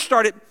church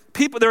started,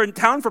 people, they're in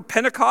town for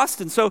Pentecost,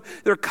 and so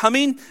they're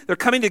coming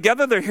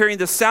together, they're hearing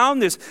the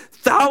sound. There's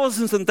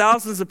thousands and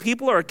thousands of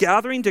people are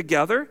gathering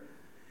together.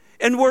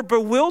 And were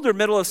bewildered,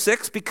 middle of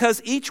 6,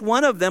 because each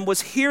one of them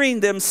was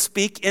hearing them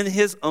speak in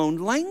his own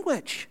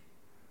language.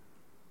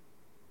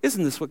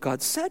 Isn't this what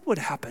God said would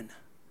happen?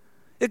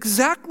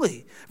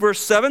 Exactly. Verse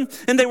 7,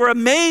 and they were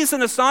amazed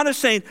and astonished,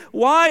 saying,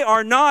 why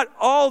are not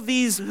all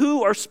these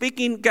who are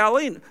speaking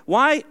Galilean?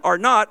 Why are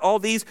not all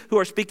these who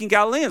are speaking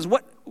Galileans?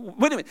 Wait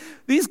a minute.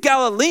 These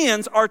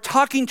Galileans are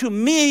talking to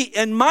me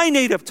in my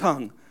native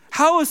tongue.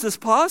 How is this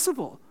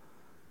possible?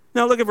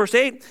 Now look at verse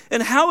 8.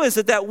 And how is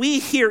it that we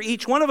hear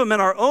each one of them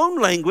in our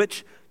own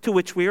language to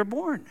which we are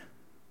born?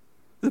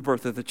 The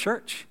birth of the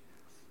church.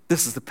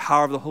 This is the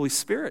power of the Holy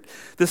Spirit.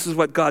 This is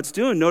what God's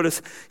doing.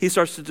 Notice he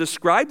starts to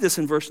describe this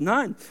in verse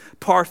 9.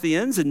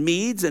 Parthians and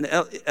Medes and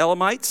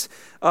Elamites,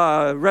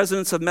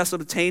 residents of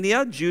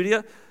Mesopotamia,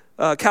 Judea,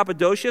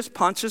 Cappadocia,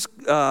 Pontus,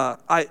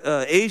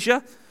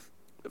 Asia,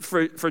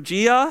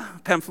 Phrygia,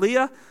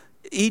 Pamphylia,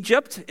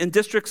 Egypt, and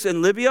districts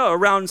in Libya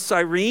around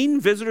Cyrene,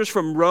 visitors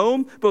from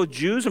Rome, both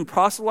Jews and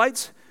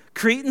proselytes,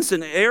 Cretans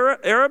and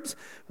Arabs.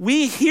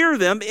 We hear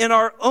them in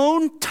our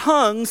own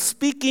tongues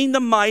speaking the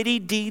mighty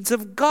deeds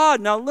of God.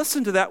 Now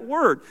listen to that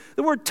word.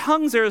 The word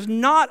tongues there is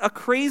not a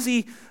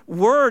crazy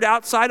word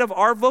outside of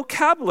our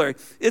vocabulary.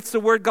 It's the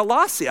word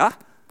Galatia.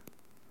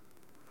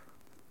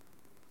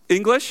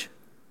 English?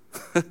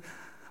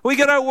 We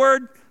get our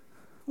word,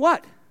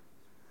 what?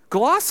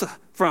 Glossa.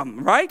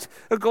 From, right?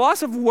 A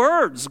gloss of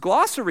words,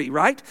 glossary,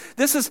 right?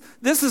 This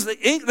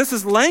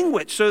is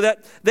language, so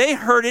that they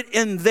heard it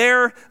in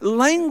their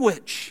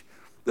language.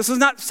 This is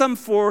not some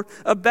form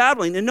of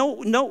battling. And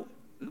no,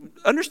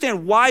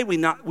 understand why we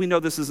know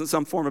this isn't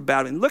some form of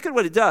battling. Look at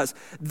what it does.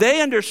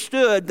 They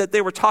understood that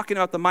they were talking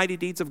about the mighty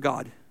deeds of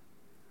God.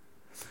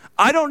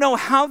 I don't know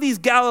how these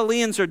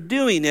Galileans are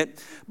doing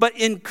it, but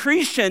in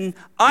Cretan,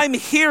 I'm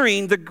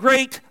hearing the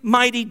great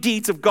mighty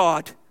deeds of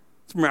God.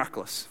 It's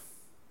miraculous.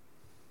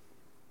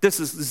 This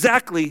is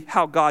exactly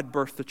how God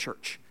birthed the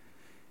church.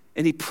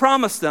 And he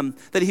promised them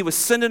that he was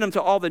sending them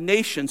to all the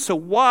nations. So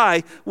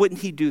why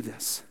wouldn't he do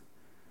this?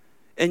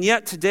 And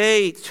yet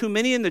today, too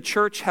many in the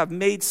church have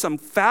made some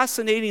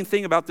fascinating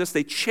thing about this.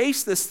 They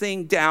chase this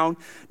thing down.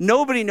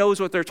 Nobody knows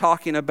what they're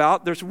talking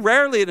about. There's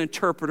rarely an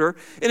interpreter.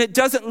 And it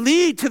doesn't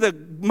lead to the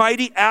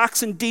mighty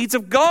acts and deeds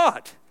of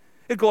God.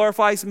 It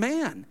glorifies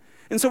man.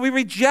 And so we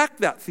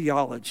reject that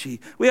theology.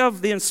 We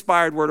have the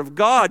inspired word of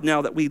God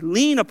now that we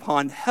lean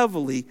upon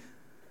heavily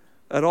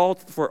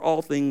for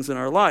all things in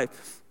our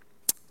life.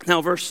 Now,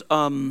 verse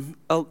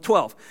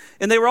 12.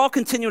 And they were all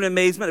continuing in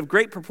amazement of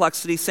great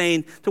perplexity,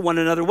 saying to one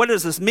another, what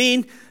does this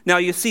mean? Now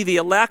you see the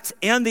elect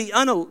and the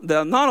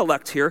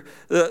non-elect here.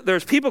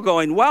 There's people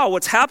going, wow,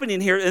 what's happening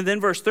here? And then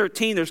verse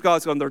 13, there's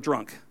guys going, they're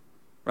drunk,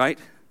 right?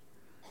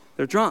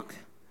 They're drunk.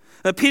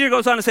 Peter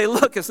goes on to say,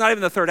 look, it's not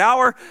even the third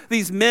hour.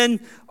 These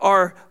men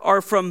are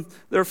from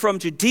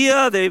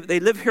Judea. They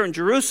live here in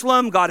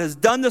Jerusalem. God has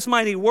done this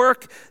mighty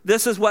work.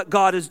 This is what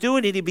God is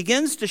doing. And he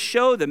begins to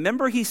show them.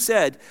 Remember he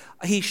said,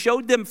 he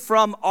showed them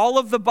from all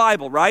of the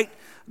Bible, right?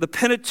 The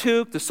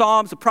Pentateuch, the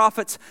Psalms, the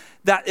prophets,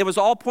 that it was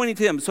all pointing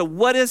to him. So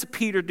what does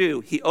Peter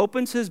do? He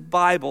opens his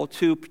Bible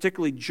to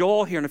particularly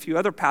Joel here and a few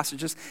other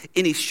passages,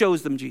 and he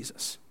shows them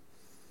Jesus.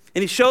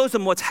 And he shows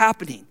them what's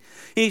happening.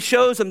 He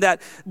shows them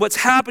that what's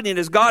happening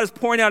is God is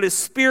pouring out his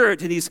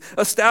Spirit and he's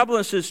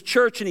established his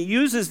church, and he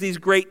uses these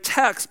great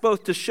texts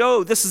both to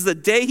show this is the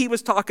day he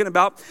was talking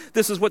about.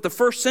 This is what the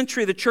first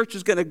century of the church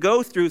is going to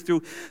go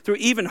through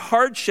even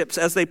hardships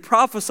as they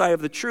prophesy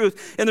of the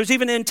truth. And there's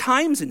even end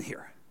times in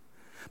here.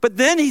 But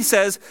then he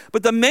says,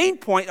 but the main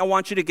point I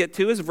want you to get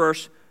to is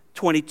verse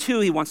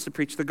 22, he wants to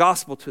preach the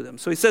gospel to them.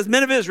 So he says,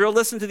 men of Israel,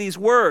 listen to these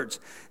words.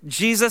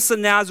 Jesus the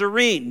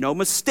Nazarene, no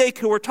mistake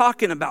who we're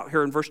talking about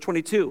here in verse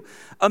 22.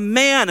 A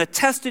man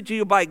attested to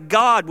you by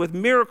God with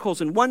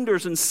miracles and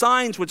wonders and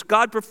signs which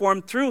God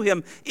performed through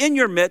him in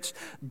your midst,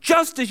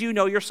 just as you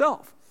know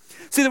yourself.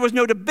 See, there was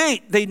no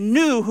debate. They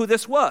knew who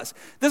this was.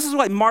 This is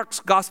why Mark's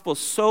gospel is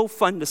so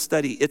fun to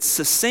study. It's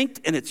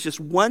succinct and it's just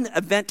one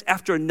event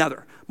after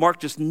another. Mark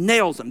just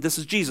nails them. This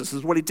is Jesus. This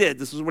is what he did.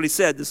 This is what he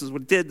said. This is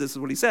what he did. This is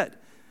what he said.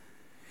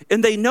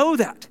 And they know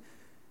that.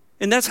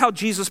 And that's how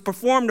Jesus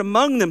performed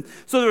among them.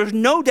 So there's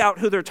no doubt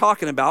who they're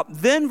talking about.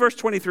 Then verse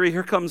 23,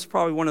 here comes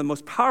probably one of the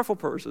most powerful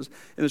verses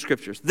in the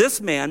scriptures. This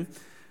man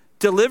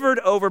delivered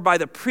over by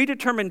the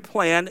predetermined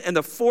plan and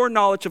the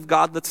foreknowledge of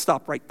God. Let's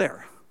stop right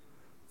there.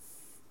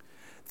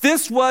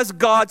 This was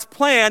God's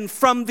plan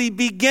from the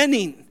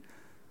beginning.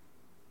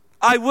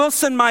 I will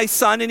send my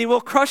son and he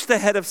will crush the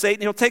head of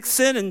Satan. He'll take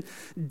sin and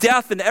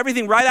death and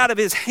everything right out of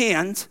his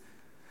hands.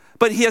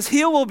 But his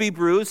heel will be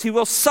bruised. He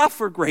will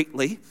suffer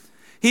greatly.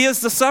 He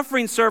is the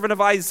suffering servant of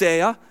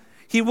Isaiah.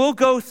 He will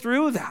go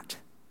through that.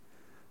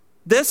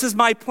 This is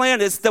my plan.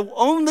 It's the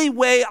only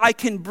way I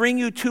can bring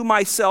you to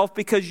myself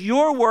because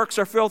your works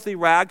are filthy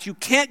rags. You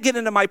can't get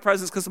into my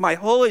presence because of my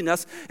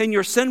holiness and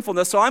your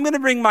sinfulness. So I'm going to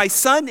bring my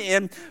son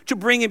in to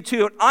bring him to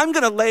you. I'm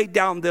going to lay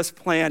down this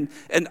plan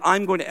and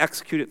I'm going to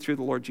execute it through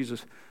the Lord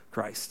Jesus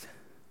Christ.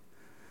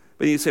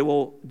 But you say,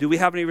 well, do we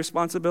have any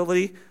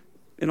responsibility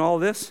in all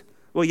of this?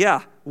 Well,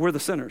 yeah, we're the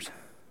sinners.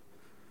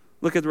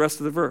 Look at the rest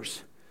of the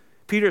verse.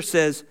 Peter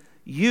says,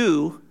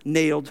 you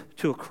nailed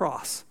to a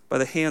cross by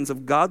the hands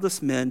of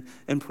godless men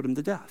and put him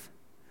to death.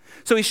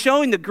 So he's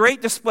showing the great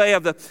display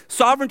of the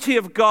sovereignty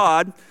of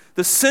God,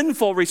 the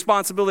sinful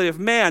responsibility of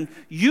man.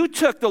 You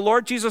took the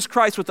Lord Jesus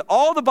Christ, with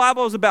all the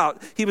Bible is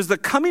about. He was the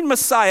coming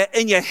Messiah,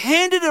 and you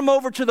handed him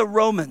over to the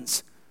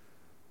Romans.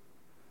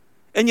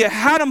 And you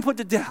had him put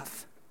to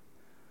death.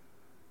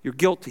 You're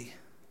guilty.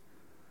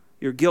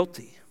 You're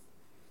guilty.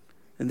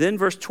 And then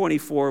verse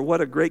 24, what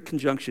a great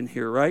conjunction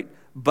here, right?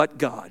 But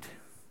God.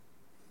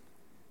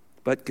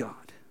 But God.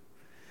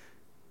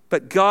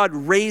 But God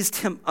raised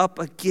him up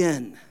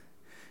again.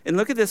 And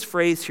look at this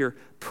phrase here,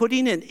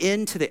 putting an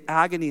end to the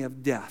agony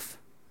of death.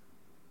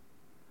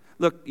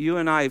 Look, you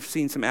and I have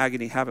seen some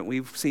agony, haven't we?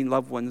 We've seen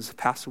loved ones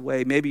pass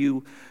away. Maybe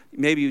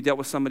you dealt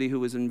with somebody who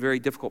was in very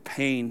difficult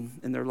pain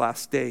in their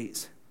last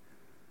days.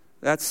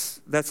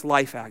 That's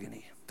life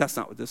agony. That's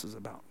not what this is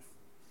about.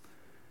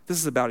 This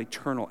is about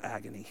eternal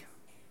agony.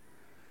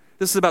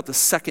 This is about the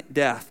second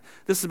death.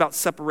 This is about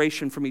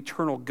separation from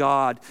eternal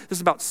God. This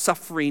is about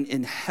suffering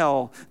in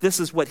hell. This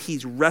is what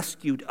he's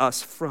rescued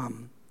us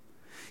from.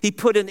 He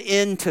put an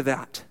end to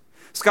that.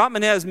 Scott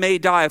Menez may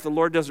die if the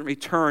Lord doesn't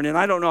return, and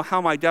I don't know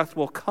how my death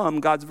will come.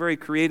 God's very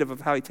creative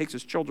of how he takes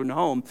his children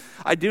home.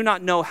 I do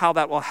not know how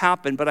that will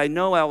happen, but I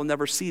know I will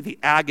never see the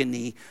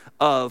agony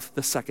of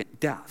the second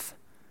death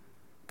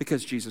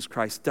because Jesus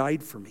Christ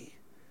died for me.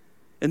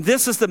 And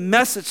this is the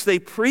message they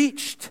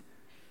preached.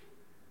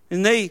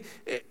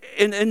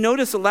 And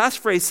notice the last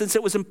phrase, since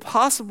it was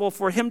impossible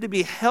for him to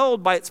be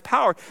held by its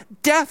power.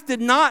 Death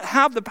did not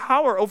have the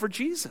power over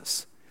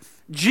Jesus.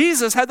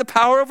 Jesus had the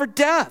power over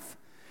death.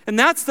 And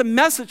that's the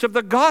message of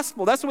the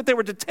gospel. That's what they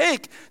were to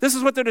take. This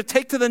is what they're to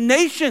take to the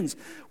nations.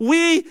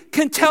 We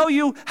can tell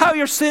you how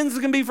your sins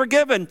can be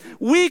forgiven.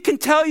 We can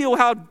tell you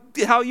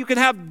how you can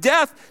have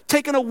death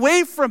taken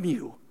away from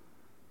you.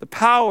 The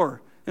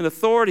power and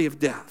authority of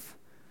death.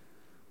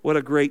 What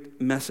a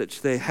great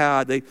message they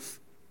had.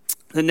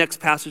 The next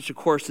passage, of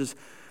course, is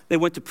they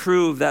went to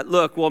prove that,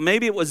 look, well,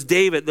 maybe it was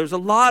David. There's a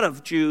lot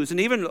of Jews and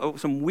even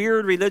some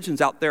weird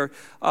religions out there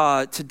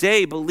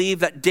today believe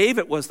that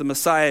David was the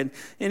Messiah.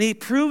 And he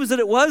proves that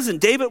it wasn't.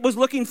 David was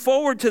looking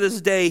forward to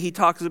this day he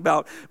talks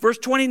about. Verse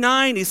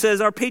 29, he says,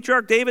 our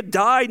patriarch David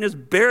died and is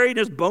buried and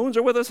his bones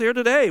are with us here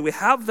today. We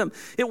have them.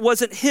 It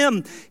wasn't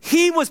him.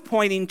 He was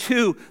pointing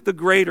to the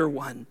greater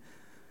one.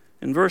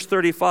 In verse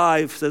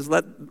 35 says,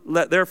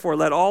 therefore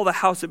let all the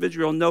house of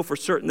Israel know for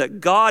certain that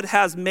God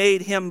has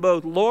made him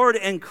both Lord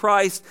and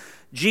Christ,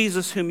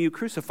 Jesus whom you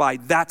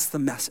crucified. That's the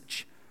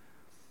message.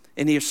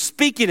 And he's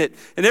speaking it,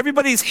 and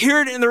everybody's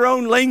hearing it in their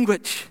own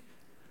language.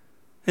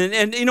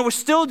 And we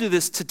still do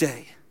this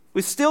today.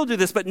 We still do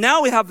this, but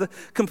now we have the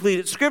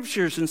completed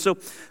scriptures. And so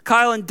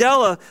Kyle and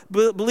Della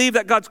believe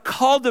that God's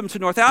called them to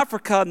North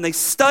Africa, and they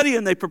study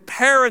and they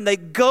prepare and they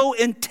go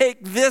and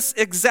take this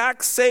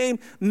exact same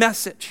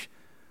message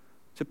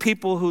to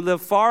people who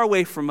live far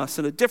away from us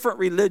in a different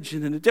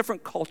religion, in a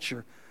different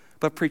culture,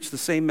 but preach the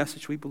same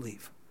message we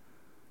believe.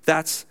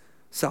 That's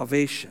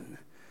salvation.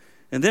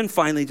 And then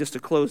finally, just to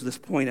close this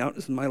point out,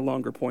 this is my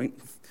longer point,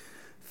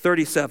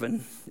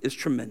 37 is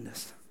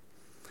tremendous.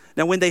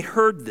 Now, when they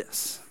heard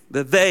this,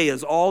 the they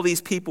as all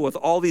these people with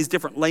all these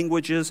different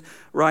languages,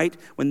 right?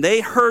 When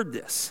they heard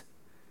this,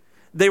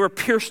 they were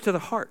pierced to the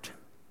heart.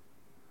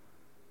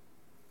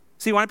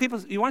 See, you want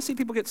to see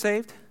people get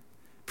saved?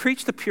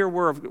 Preach the pure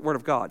word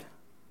of God.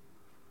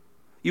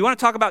 You want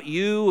to talk about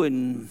you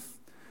and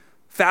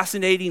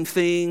fascinating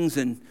things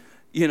and,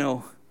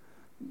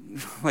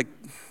 like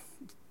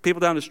people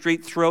down the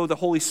street throw the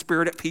Holy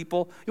Spirit at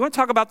people. You want to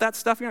talk about that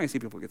stuff? You're not going to see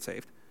people get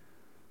saved.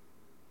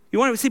 You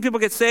want to see people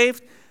get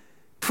saved?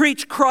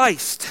 Preach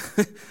Christ,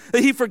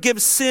 that he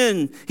forgives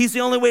sin. He's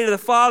the only way to the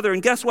Father.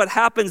 And guess what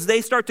happens?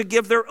 They start to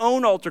give their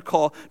own altar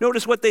call.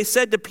 Notice what they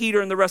said to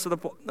Peter and the rest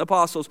of the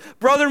apostles.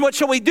 Brethren, what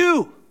shall we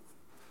do?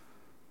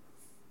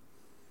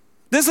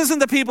 This isn't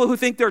the people who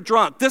think they're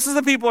drunk. This is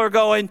the people who are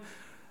going,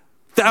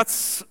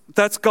 that's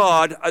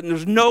God. And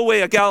there's no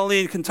way a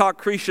Galilean can talk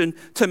Cretan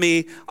to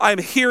me. I'm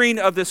hearing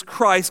of this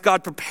Christ.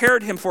 God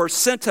prepared him for us,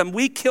 sent him.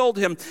 We killed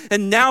him.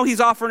 And now he's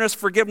offering us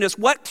forgiveness.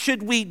 What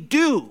should we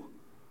do?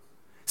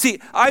 See,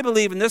 I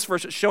believe in this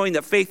verse it's showing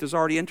that faith has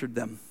already entered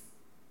them.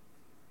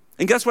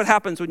 And guess what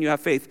happens when you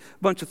have faith?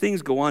 A bunch of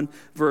things go on.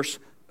 Verse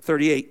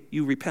 38,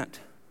 you repent.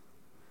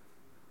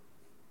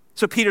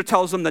 So Peter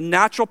tells them the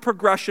natural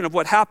progression of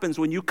what happens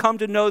when you come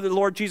to know the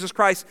Lord Jesus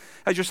Christ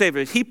as your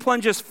Savior. He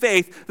plunges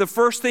faith. The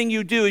first thing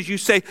you do is you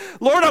say,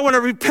 Lord, I want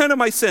to repent of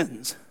my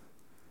sins.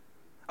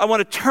 I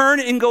want to turn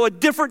and go a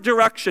different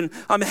direction.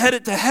 I'm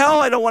headed to hell.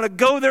 I don't want to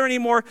go there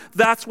anymore.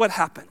 That's what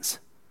happens.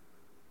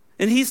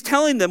 And he's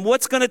telling them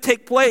what's going to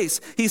take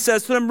place. He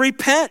says to them,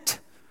 repent.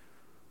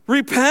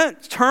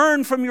 Repent.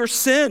 Turn from your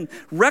sin.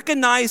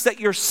 Recognize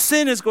that your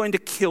sin is going to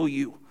kill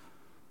you,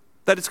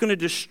 that it's going to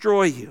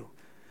destroy you.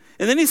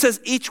 And then he says,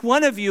 each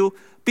one of you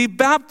be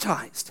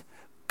baptized.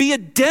 Be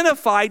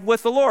identified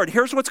with the Lord.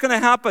 Here's what's going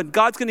to happen.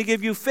 God's going to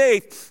give you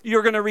faith.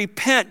 You're going to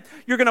repent.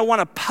 You're going to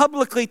want to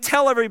publicly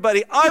tell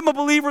everybody, I'm a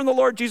believer in the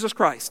Lord Jesus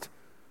Christ.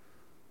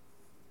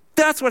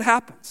 That's what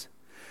happens.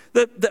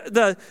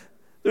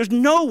 There's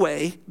no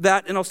way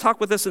that, and I'll talk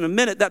with this in a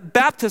minute, that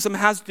baptism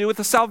has to do with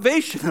the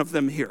salvation of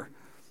them here.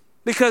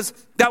 Because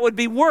that would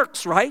be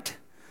works, right?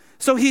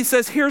 So he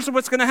says, here's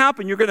what's going to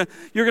happen. You're going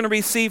to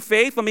receive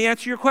faith. Let me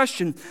answer your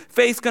question.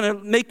 Faith's going to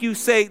make you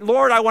say,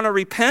 Lord, I want to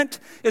repent.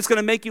 It's going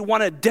to make you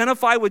want to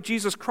identify with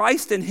Jesus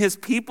Christ and his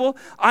people.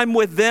 I'm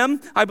with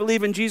them. I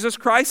believe in Jesus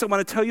Christ. I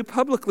want to tell you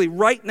publicly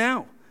right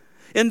now.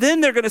 And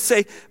then they're going to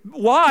say,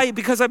 why?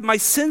 Because my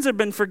sins have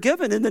been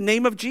forgiven in the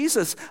name of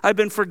Jesus. I've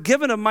been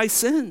forgiven of my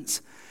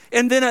sins.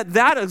 And then at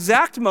that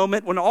exact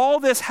moment, when all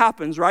this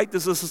happens, right,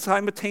 this is a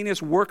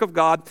simultaneous work of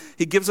God.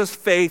 He gives us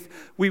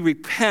faith. We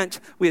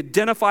repent. We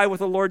identify with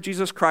the Lord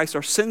Jesus Christ.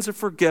 Our sins are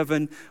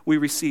forgiven. We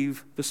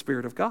receive the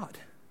Spirit of God.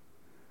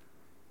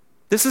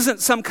 This isn't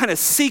some kind of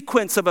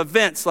sequence of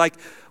events like,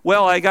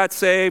 well, I got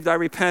saved, I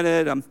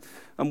repented,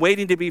 I'm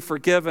waiting to be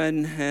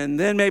forgiven, and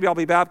then maybe I'll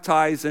be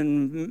baptized,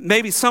 and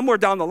maybe somewhere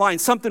down the line,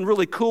 something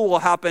really cool will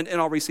happen,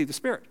 and I'll receive the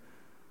Spirit.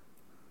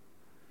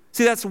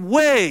 See, that's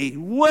way,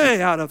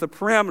 way out of the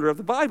parameter of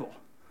the Bible.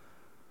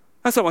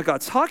 That's not what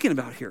God's talking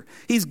about here.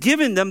 He's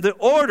giving them the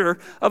order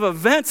of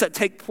events that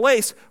take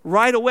place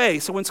right away.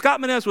 So when Scott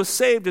Menez was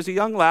saved as a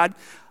young lad,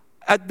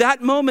 at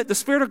that moment, the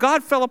Spirit of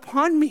God fell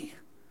upon me.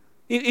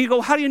 You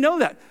go, how do you know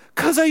that?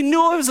 Because I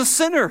knew I was a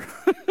sinner.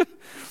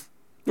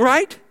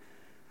 Right?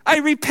 I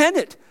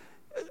repented.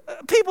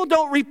 People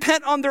don't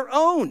repent on their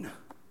own.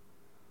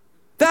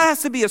 That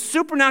has to be a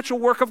supernatural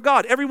work of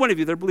God. Every one of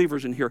you, they're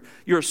believers in here.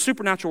 You're a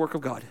supernatural work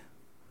of God.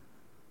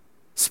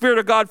 Spirit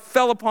of God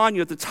fell upon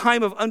you at the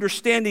time of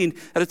understanding,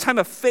 at a time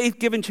of faith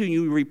given to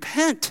you. You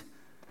repent.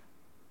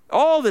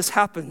 All this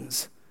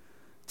happens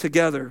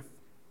together,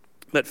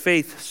 but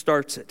faith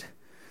starts it.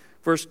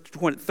 Verse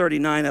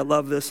 39, I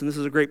love this, and this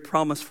is a great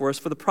promise for us.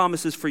 For the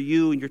promise is for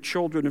you and your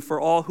children and for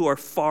all who are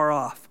far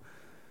off.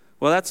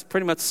 Well, that's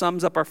pretty much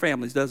sums up our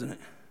families, doesn't it?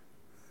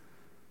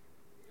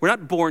 We're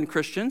not born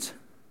Christians.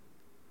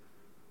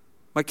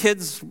 My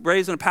kids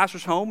raised in a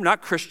pastor's home,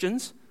 not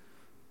Christians.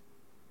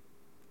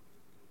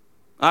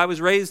 I was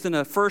raised in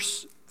a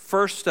first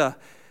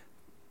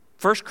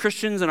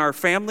Christians in our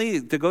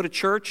family to go to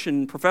church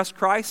and profess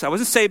Christ. I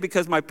wasn't saved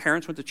because my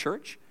parents went to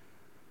church.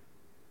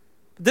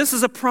 This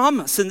is a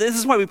promise, and this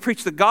is why we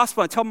preach the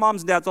gospel. I tell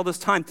moms and dads all this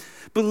time,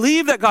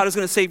 believe that God is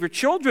going to save your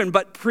children,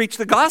 but preach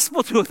the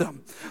gospel to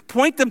them.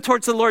 Point them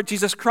towards the Lord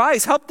Jesus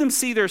Christ. Help them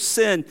see their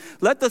sin.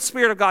 Let the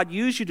Spirit of God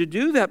use you to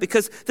do that,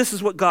 because this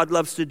is what God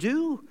loves to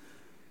do.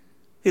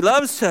 He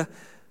loves to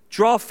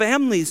draw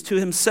families to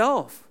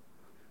himself.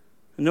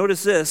 And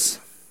notice this,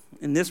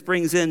 and this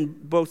brings in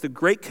both the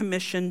Great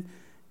Commission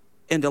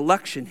and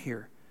election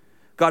here.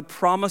 God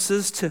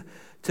promises to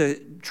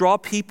draw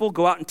people,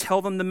 go out and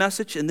tell them the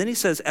message. And then he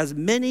says, as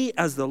many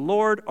as the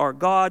Lord our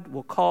God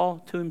will call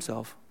to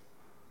himself.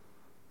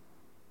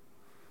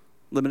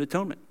 Limited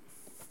atonement.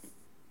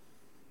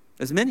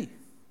 As many.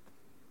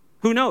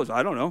 Who knows?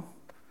 I don't know.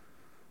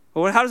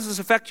 Well, how does this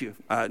affect you?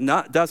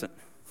 It doesn't.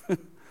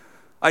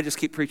 I just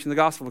keep preaching the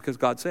gospel because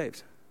God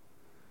saves.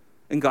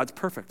 And God's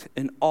perfect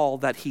in all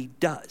that he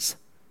does.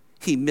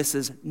 He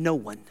misses no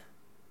one.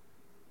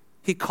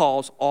 He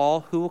calls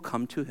all who will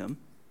come to him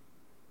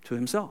to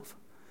himself.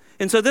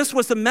 And so this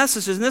was the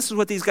message, and this is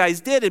what these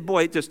guys did. And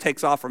boy, it just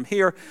takes off from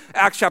here.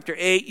 Acts chapter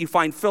 8, you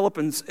find Philip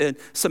in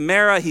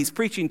Samaria. He's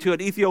preaching to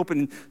an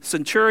Ethiopian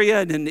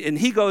centurion, and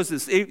he goes,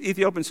 this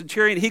Ethiopian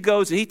centurion, he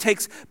goes and he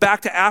takes back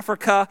to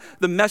Africa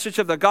the message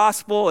of the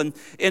gospel. And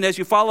as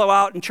you follow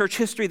out in church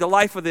history, the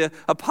life of the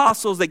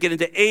apostles, they get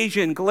into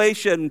Asia and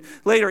Galatia and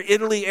later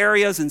Italy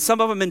areas, and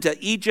some of them into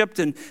Egypt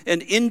and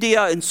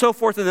India and so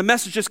forth. And the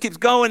message just keeps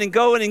going and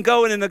going and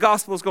going, and the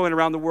gospel is going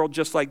around the world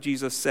just like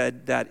Jesus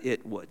said that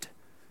it would.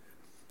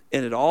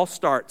 And it all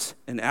starts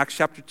in Acts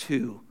chapter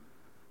 2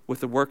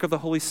 with the work of the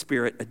Holy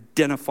Spirit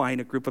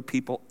identifying a group of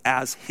people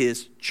as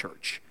his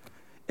church.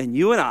 And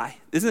you and I,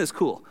 isn't this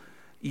cool?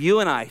 You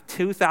and I,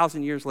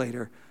 2,000 years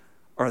later,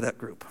 are that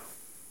group.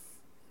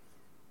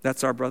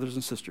 That's our brothers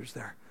and sisters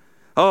there.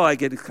 Oh, I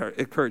get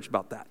encouraged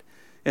about that.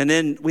 And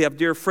then we have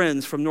dear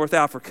friends from North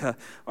Africa,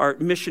 our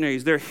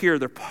missionaries. They're here.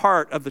 They're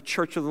part of the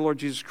Church of the Lord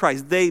Jesus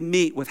Christ. They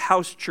meet with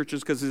house churches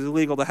because it's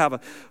illegal to have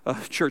a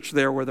church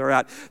there where they're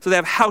at. So they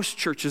have house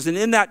churches. And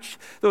in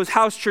those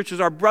house churches,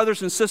 our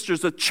brothers and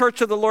sisters, the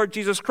Church of the Lord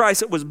Jesus Christ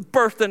that was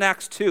birthed in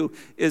Acts 2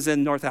 is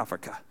in North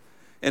Africa.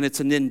 And it's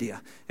in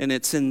India. And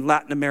it's in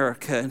Latin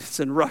America. And it's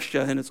in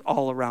Russia. And it's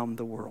all around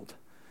the world.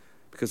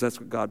 Because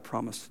that's what God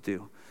promised to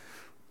do.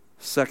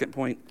 Second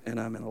point, and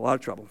I'm in a lot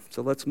of trouble.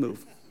 So let's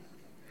move.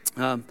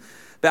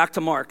 Back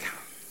to Mark.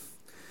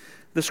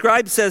 The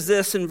scribe says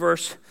this in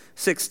verse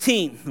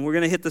 16, and we're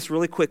going to hit this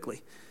really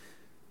quickly.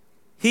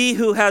 He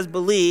who has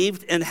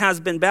believed and has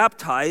been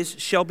baptized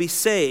shall be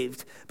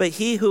saved, but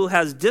he who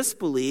has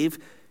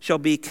disbelieved shall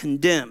be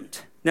condemned.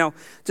 Now,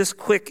 just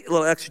quick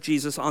little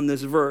exegesis on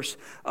this verse.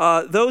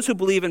 Those who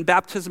believe in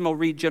baptismal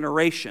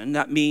regeneration,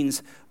 that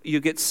means you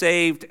get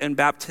saved and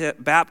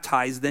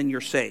baptized, then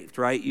you're saved,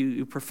 right?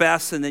 You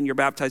profess and then you're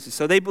baptized.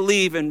 So they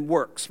believe in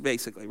works,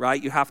 basically,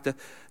 right? You have to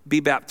be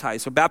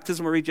baptized. So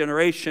baptismal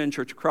regeneration,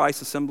 Church of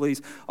Christ,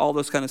 assemblies, all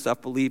those kind of stuff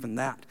believe in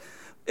that.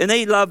 And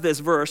they love this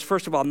verse.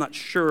 First of all, we're not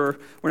sure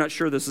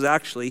this is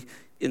actually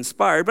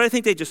inspired, but I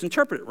think they just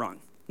interpret it wrong.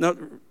 No,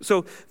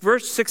 so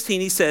verse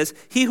 16, he says,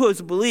 he who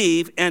has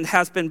believed and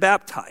has been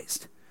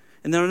baptized.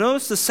 And then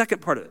notice the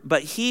second part of it.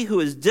 But he who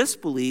has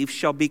disbelieved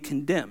shall be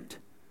condemned.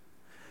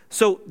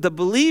 So the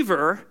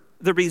believer,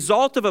 the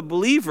result of a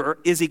believer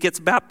is he gets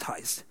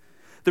baptized.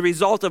 The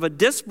result of a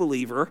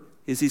disbeliever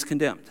is he's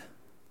condemned.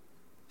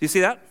 Do you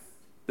see that?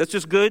 That's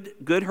just good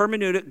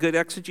hermeneutic, good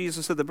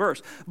exegesis of the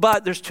verse.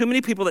 But there's too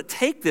many people that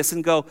take this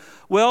and go,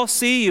 well,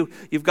 see,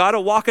 you've got to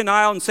walk an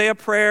aisle and say a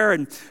prayer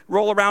and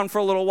roll around for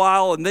a little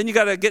while, and then you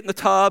got to get in the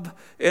tub,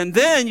 and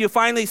then you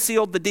finally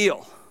sealed the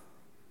deal.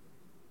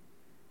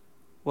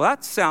 Well,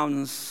 that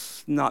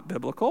sounds not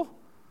biblical.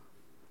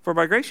 For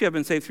by grace you have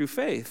been saved through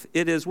faith.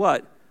 It is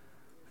what?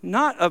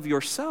 Not of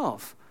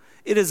yourself.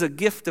 It is a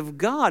gift of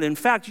God. In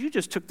fact, you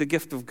just took the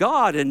gift of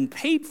God and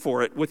paid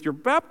for it with your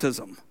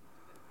baptism.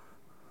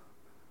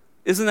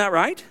 Isn't that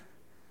right?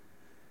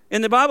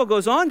 And the Bible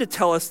goes on to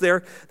tell us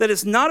there that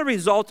it's not a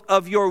result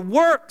of your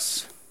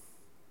works.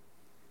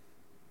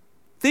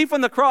 Thief on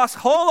the cross,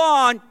 hold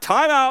on,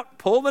 time out,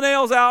 pull the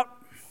nails out.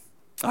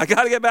 I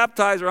got to get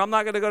baptized or I'm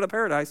not going to go to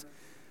paradise.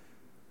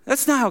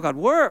 That's not how God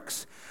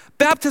works.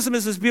 Baptism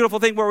is this beautiful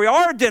thing where we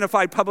are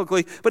identified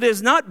publicly, but it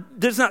is not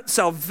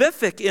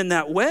salvific in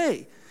that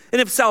way. And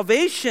if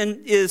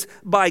salvation is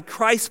by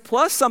Christ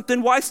plus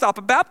something, why stop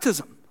at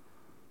baptism?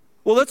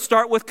 Well, let's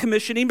start with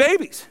commissioning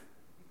babies.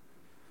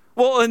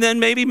 Well, and then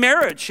maybe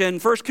marriage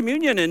and first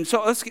communion. And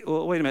so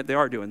wait a minute, they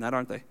are doing that,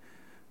 aren't they?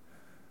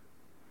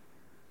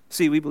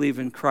 See, we believe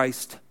in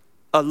Christ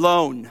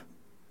alone,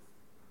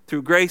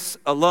 through grace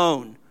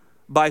alone,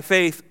 by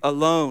faith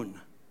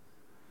alone.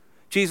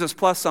 Jesus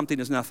plus something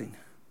is nothing.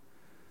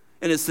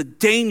 And it's the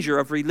danger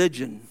of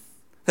religion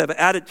that have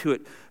added to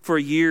it for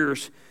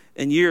years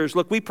and years.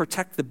 Look, we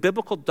protect the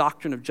biblical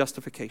doctrine of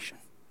justification.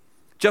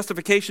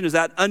 Justification is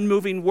that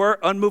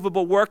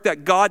unmovable work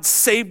that God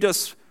saved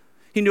us.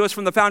 He knew us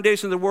from the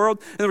foundation of the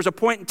world, and there was a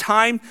point in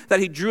time that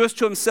he drew us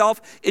to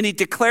himself, and he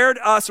declared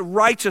us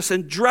righteous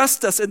and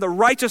dressed us in the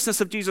righteousness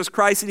of Jesus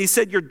Christ, and he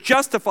said, you're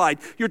justified.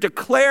 You're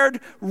declared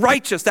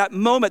righteous. That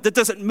moment that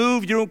doesn't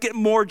move, you don't get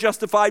more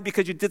justified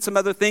because you did some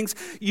other things.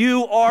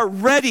 You are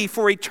ready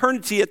for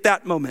eternity at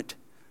that moment.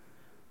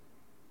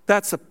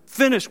 That's the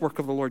finished work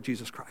of the Lord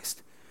Jesus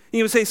Christ. And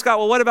you would say, Scott,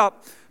 well, what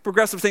about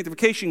progressive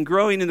sanctification,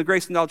 growing in the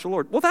grace and knowledge of the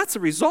Lord? Well, that's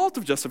a result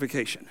of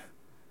justification.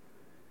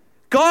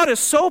 God is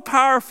so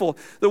powerful.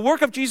 The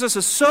work of Jesus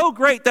is so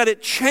great that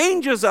it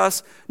changes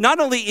us not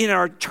only in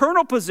our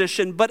eternal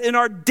position, but in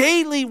our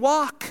daily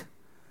walk.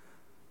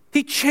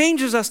 He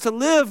changes us to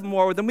live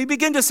more with him. We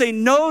begin to say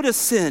no to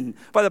sin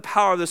by the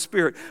power of the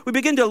Spirit. We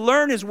begin to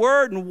learn his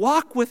word and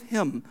walk with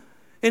him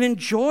and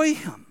enjoy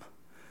him.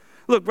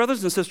 Look,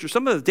 brothers and sisters,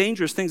 some of the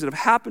dangerous things that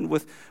have happened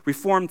with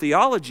Reformed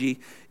theology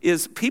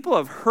is people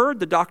have heard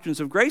the doctrines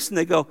of grace and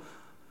they go,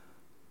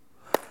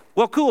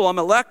 well, cool, I'm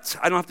elect.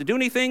 I don't have to do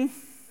anything.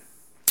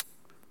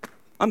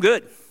 I'm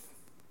good. And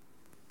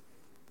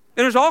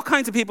there's all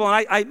kinds of people,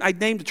 and I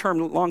named a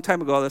term a long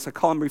time ago this. I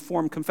call them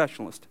Reformed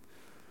confessionalist.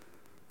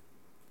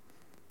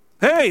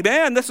 Hey,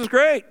 man, this is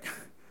great.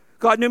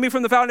 God knew me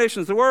from the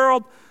foundations of the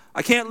world.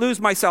 I can't lose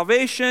my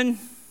salvation.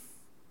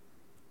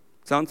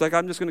 Sounds like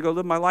I'm just going to go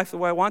live my life the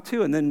way I want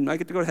to, and then I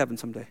get to go to heaven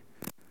someday.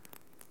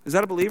 Is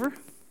that a believer?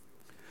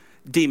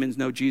 Demons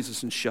know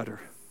Jesus and shudder.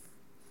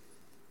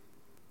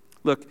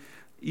 Look,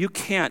 you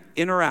can't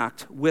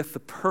interact with the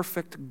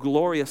perfect,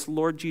 glorious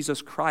Lord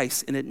Jesus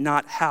Christ and it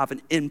not have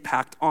an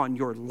impact on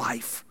your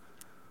life.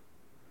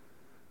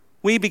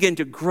 We begin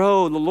to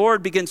grow. The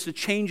Lord begins to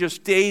change us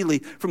daily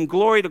from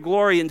glory to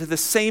glory into the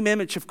same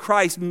image of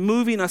Christ,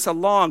 moving us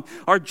along.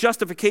 Our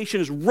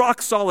justification is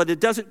rock solid. It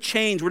doesn't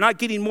change. We're not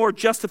getting more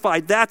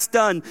justified. That's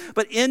done.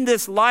 But in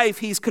this life,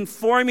 he's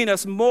conforming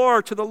us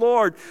more to the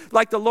Lord.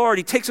 Like the Lord,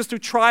 he takes us through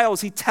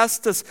trials. He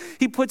tests us.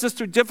 He puts us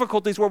through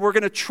difficulties where we're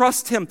going to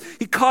trust him.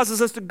 He causes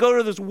us to go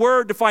to his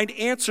word to find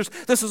answers.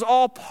 This is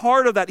all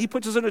part of that. He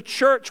puts us in a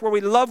church where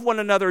we love one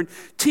another and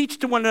teach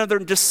to one another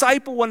and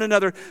disciple one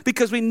another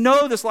because we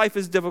know this life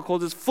is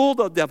difficult, is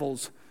full of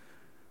devils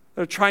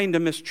that are trying to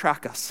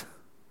mistrack us.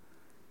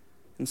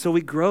 And so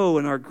we grow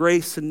in our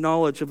grace and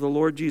knowledge of the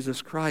Lord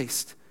Jesus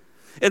Christ.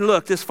 And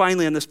look, this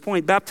finally on this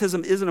point,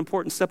 baptism is an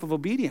important step of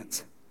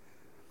obedience.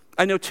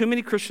 I know too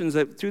many Christians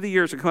that through the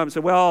years have come up and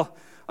said, well,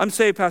 I'm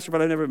saved, Pastor,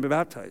 but I've never been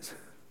baptized.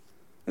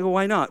 I go,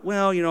 why not?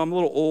 Well, I'm a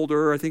little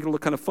older. I think it'll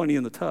look kind of funny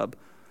in the tub.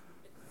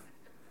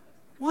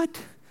 What?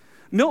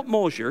 Milt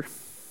Mosier, I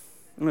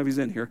don't know if he's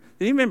in here.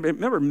 Do you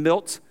remember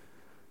Milt?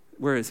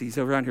 Where is he? He's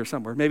around here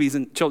somewhere. Maybe he's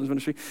in children's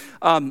ministry.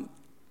 I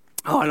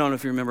don't know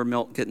if you remember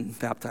Milt getting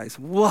baptized.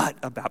 What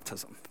a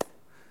baptism.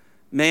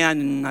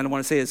 Man, I don't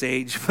want to say his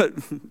age, but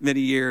many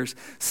years,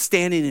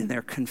 standing in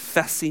there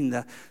confessing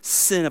the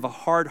sin of a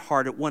hard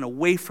heart that went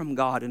away from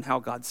God and how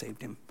God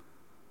saved him.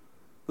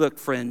 Look,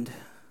 friend,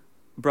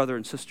 brother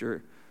and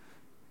sister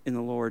in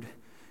the Lord,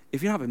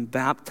 if you've not been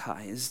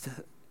baptized,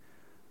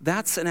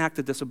 that's an act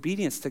of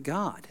disobedience to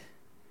God.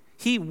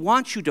 He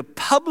wants you to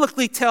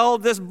publicly tell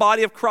this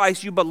body of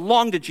Christ, you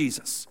belong to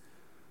Jesus.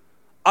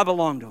 I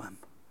belong to him.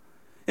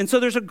 And so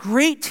there's a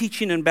great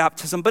teaching in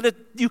baptism, but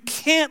you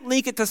can't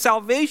link it to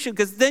salvation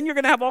because then you're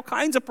going to have all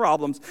kinds of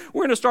problems.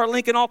 We're going to start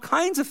linking all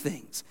kinds of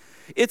things.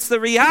 It's the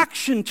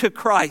reaction to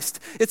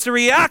Christ. It's the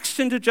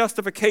reaction to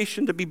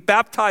justification, to be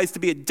baptized, to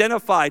be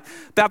identified.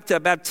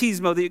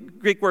 Baptismo, the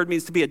Greek word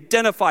means to be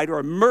identified or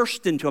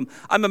immersed into him.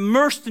 I'm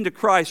immersed into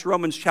Christ,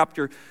 Romans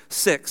chapter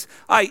 6.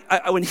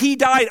 When he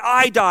died,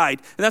 I died.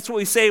 And that's what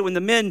we say when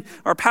the men,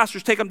 our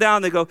pastors take them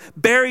down, they go,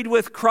 buried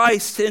with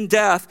Christ in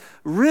death,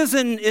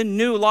 risen in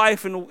new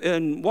life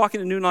and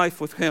walking in new life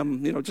with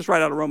him. Just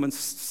right out of Romans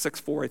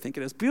 6:4, I think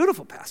it is.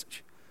 Beautiful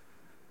passage.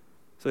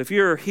 So if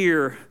you're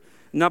here,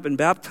 not been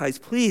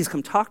baptized, please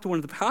come talk to one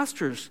of the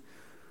pastors.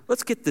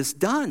 Let's get this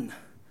done.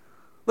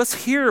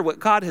 Let's hear what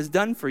God has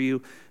done for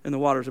you in the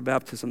waters of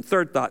baptism.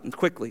 Third thought, and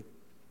quickly.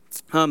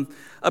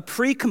 A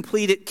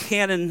pre-completed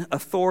canon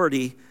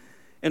authority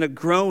in a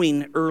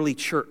growing early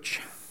church.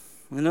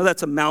 I know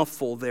that's a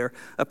mouthful there.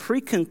 A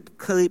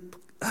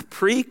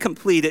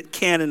pre-completed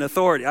canon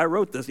authority. I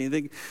wrote this. And you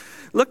think,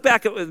 look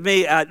back with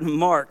me at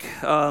Mark,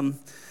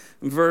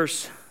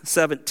 verse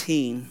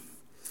 17.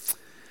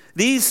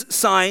 These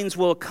signs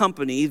will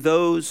accompany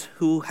those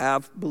who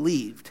have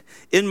believed.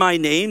 In my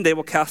name, they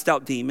will cast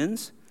out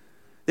demons.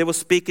 They will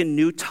speak in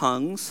new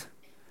tongues.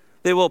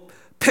 They will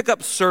pick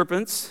up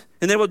serpents,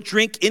 and they will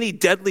drink any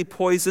deadly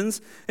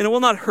poisons, and it will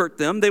not hurt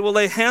them. They will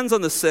lay hands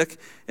on the sick,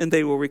 and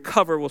they will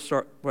recover. We'll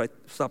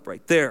stop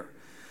right there.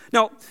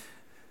 Now,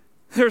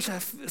 there's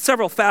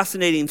several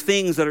fascinating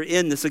things that are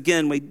in this.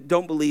 Again, we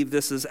don't believe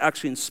this is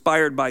actually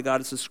inspired by God.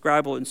 It's a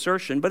scribal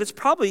insertion, but it's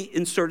probably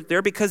inserted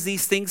there because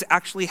these things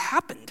actually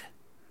happened.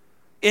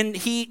 And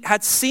he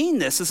had seen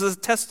this. This is a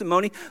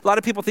testimony. A lot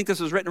of people think this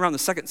was written around the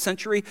 2nd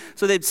century.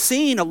 So they'd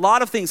seen a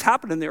lot of things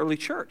happen in the early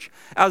church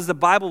as the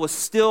Bible was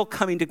still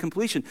coming to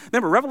completion.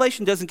 Remember,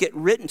 Revelation doesn't get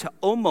written to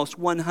almost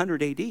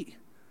 100 AD.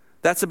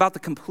 That's about the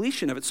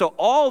completion of it. So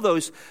all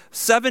those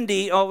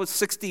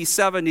 60,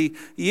 70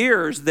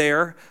 years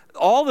there,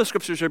 all the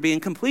scriptures are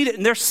being completed.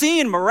 And they're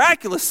seeing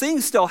miraculous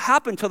things still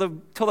happen till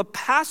the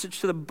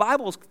passage to the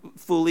Bible is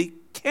fully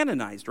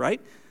canonized,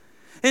 right?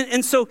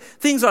 And so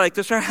things like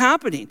this are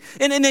happening.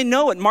 And they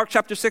know it. Mark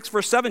chapter 6,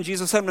 verse 7,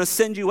 Jesus said, I'm going to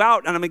send you out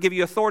and I'm going to give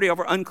you authority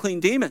over unclean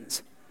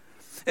demons.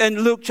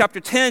 In Luke chapter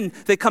 10,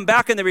 they come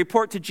back and they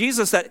report to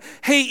Jesus that,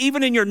 hey,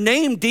 even in your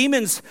name,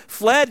 demons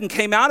fled and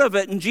came out of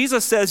it. And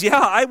Jesus says, yeah,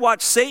 I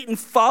watched Satan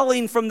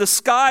falling from the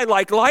sky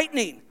like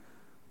lightning.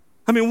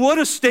 I mean, what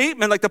a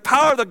statement. Like the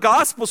power of the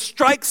gospel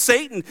strikes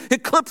Satan.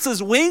 It clips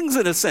his wings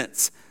in a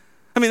sense.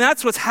 I mean,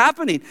 that's what's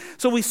happening.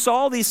 So we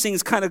saw these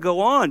things kind of go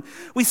on.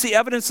 We see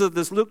evidence of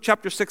this. Luke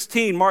chapter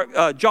 16.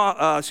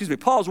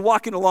 Paul's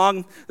walking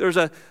along. There's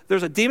a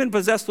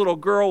demon-possessed little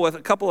girl with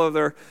a couple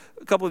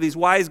of these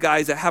wise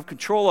guys that have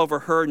control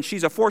over her, and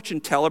she's a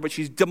fortune teller, but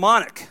she's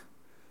demonic.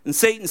 And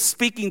Satan's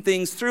speaking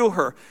things through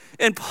her.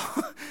 And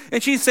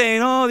she's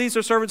saying, oh, these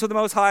are servants of the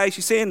Most High.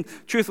 She's saying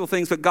truthful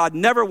things, but God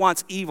never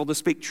wants evil to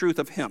speak truth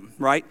of him,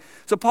 right?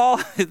 So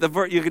Paul,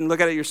 you can look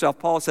at it yourself.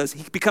 Paul says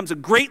he becomes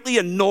greatly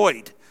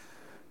annoyed.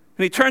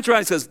 And he turns around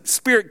and says,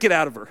 Spirit, get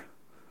out of her.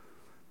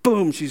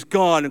 Boom, she's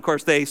gone. And of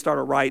course, they start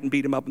a riot and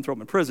beat him up and throw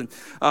him in prison.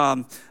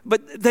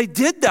 But they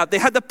did that. They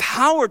had the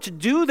power to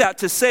do that,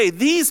 to say,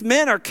 these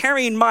men are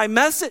carrying my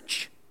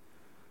message.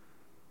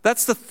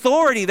 That's the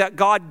authority that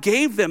God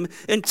gave them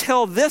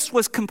until this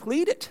was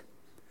completed.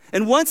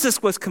 And once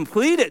this was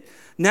completed,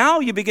 now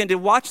you begin to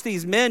watch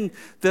these men,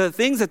 the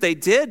things that they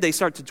did, they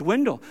start to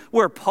dwindle.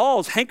 Where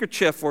Paul's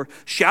handkerchief or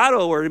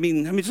shadow,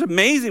 it's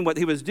amazing what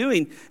he was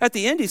doing. At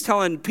the end, he's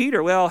telling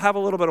Peter, well, have a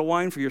little bit of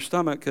wine for your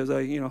stomach because,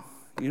 you're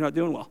not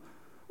doing well.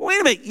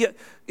 Wait a minute.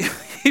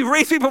 He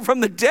raised people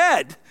from the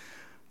dead.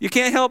 You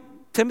can't help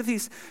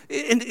Timothy's.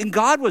 And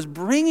God was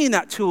bringing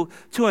that to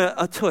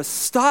a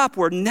stop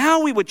where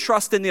now we would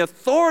trust in the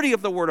authority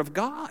of the Word of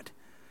God.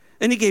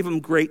 And he gave him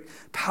great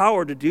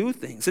power to do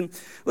things. And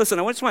listen,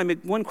 I just want to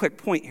make one quick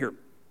point here.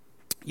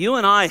 You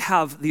and I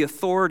have the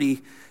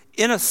authority,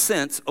 in a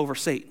sense, over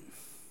Satan.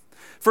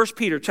 1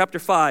 Peter chapter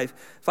 5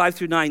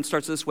 through 9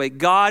 starts this way.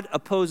 God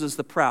opposes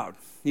the proud.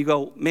 You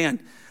go,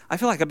 man, I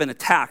feel like I've been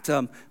attacked.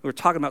 We're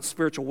talking about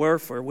spiritual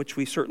warfare, which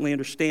we certainly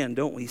understand,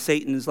 don't we?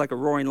 Satan is like a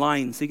roaring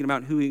lion seeking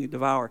about who he can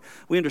devour.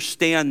 We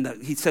understand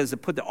that he says to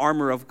put the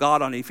armor of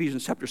God on in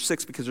Ephesians chapter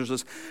 6 because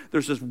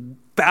there's this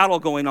battle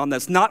going on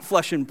that's not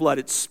flesh and blood.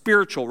 It's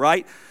spiritual,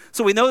 right?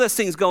 So we know this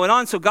thing's going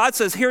on. So God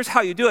says, here's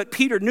how you do it.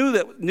 Peter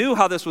knew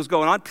how this was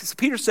going on.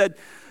 Peter said,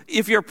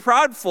 if you're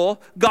proudful,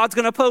 God's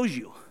going to oppose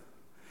you.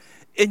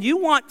 And you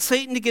want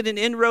Satan to get an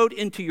inroad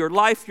into your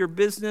life, your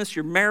business,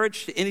 your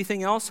marriage, to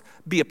anything else,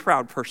 be a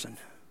proud person.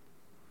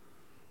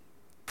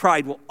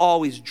 Pride will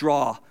always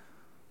draw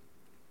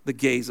the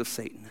gaze of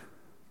Satan.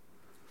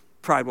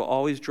 Pride will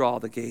always draw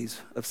the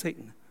gaze of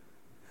Satan.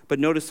 But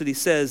notice that he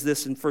says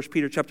this in 1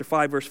 Peter chapter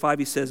 5, verse 5,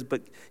 he says,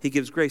 but he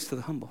gives grace to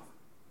the humble.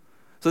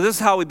 So this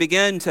is how we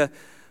begin to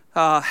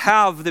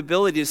have the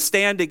ability to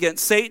stand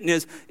against Satan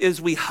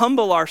is we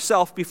humble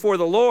ourselves before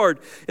the Lord.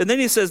 And then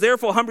he says,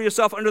 therefore, humble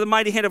yourself under the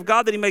mighty hand of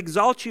God that he may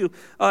exalt you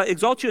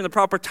in the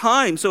proper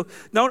time. So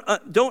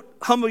don't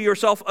humble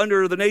yourself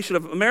under the nation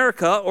of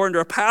America or under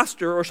a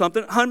pastor or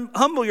something.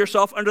 Humble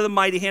yourself under the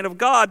mighty hand of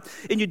God.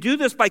 And you do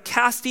this by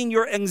casting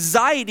your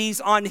anxieties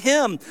on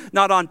him,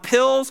 not on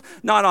pills,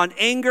 not on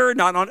anger,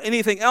 not on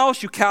anything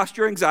else. You cast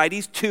your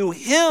anxieties to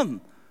him.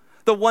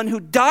 The one who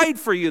died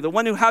for you, the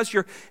one who has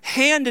your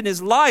hand in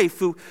his life,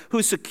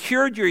 who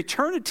secured your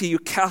eternity, you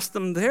cast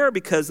them there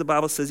because the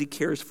Bible says he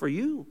cares for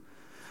you.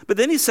 But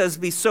then he says,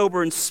 be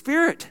sober in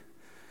spirit,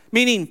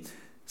 meaning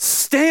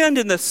stand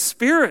in the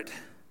Spirit,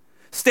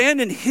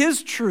 stand in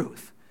his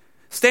truth,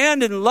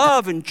 stand in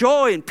love and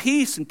joy and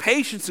peace and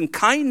patience and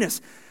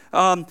kindness.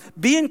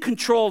 Be in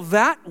control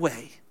that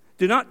way.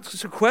 Do not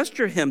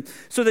sequester him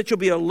so that you'll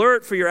be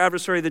alert for your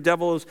adversary. The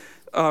devil is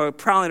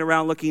prowling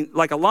around looking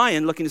like a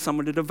lion, looking to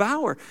someone to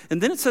devour.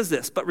 And then it says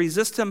this, but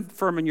resist him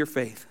firm in your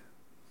faith.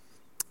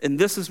 And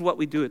this is what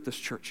we do at this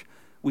church.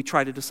 We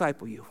try to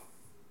disciple you.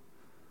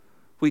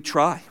 We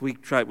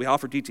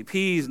offer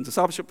DTPs and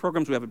discipleship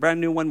programs. We have a brand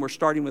new one. We're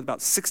starting with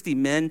about 60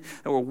 men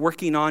that we're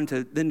working on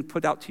to then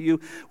put out to you.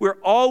 We're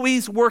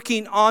always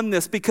working on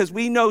this because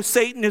we know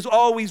Satan is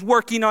always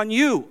working on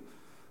you.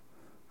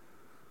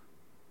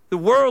 The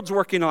world's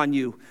working on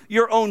you.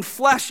 Your own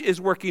flesh is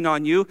working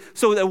on you.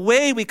 So the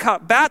way we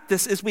combat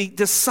this is we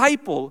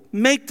disciple,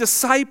 make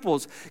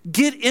disciples,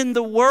 get in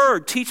the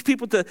Word, teach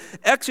people to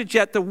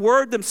exegete the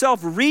Word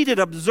themselves, read it,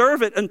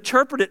 observe it,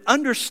 interpret it,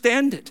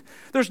 understand it.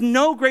 There's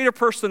no greater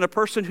person than a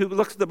person who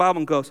looks at the Bible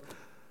and goes,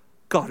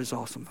 God is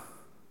awesome.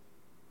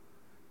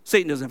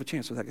 Satan doesn't have a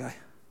chance with that guy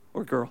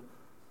or girl.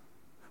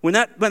 When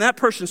that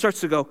person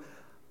starts to go,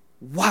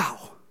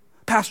 wow,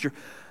 Pastor,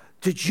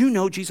 did you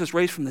know Jesus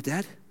raised from the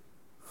dead?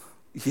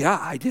 Yeah,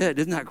 I did.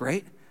 Isn't that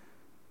great?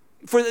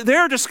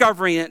 They're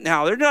discovering it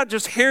now. They're not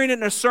just hearing it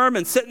in a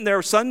sermon, sitting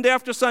there Sunday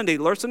after Sunday,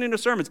 listening to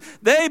sermons.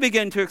 They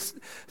begin to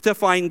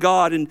find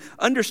God and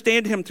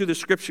understand him through the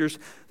scriptures.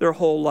 Their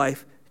whole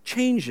life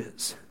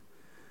changes.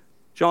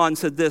 John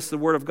said this, the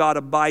word of God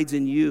abides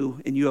in you,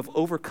 and you have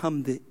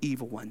overcome the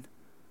evil one.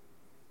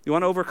 You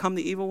want to overcome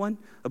the evil one?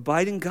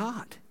 Abide in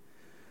God.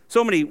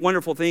 So many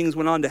wonderful things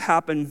went on to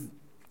happen.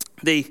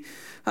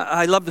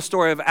 I love the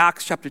story of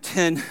Acts chapter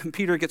 10.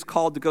 Peter gets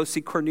called to go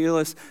see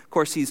Cornelius. Of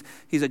course, he's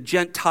a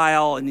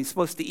Gentile, and he's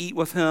supposed to eat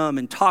with him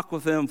and talk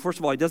with him. First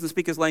of all, he doesn't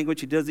speak his language.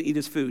 He doesn't eat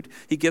his food.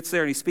 He gets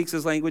there, and he speaks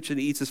his language, and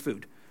he eats his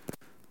food.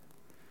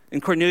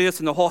 And Cornelius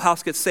and the whole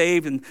house gets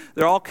saved, and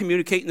they're all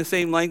communicating the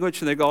same language,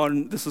 and they're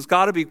going, this has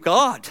got to be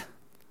God. And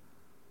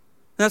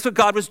that's what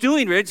God was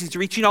doing, Rich. He's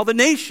reaching all the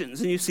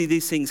nations, and you see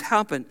these things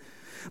happen.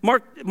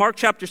 Mark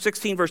chapter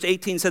 16, verse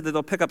 18 said that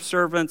they'll pick up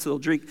servants, they'll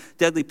drink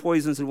deadly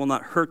poisons and will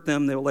not hurt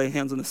them. They will lay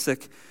hands on the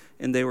sick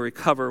and they will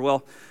recover.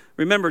 Well,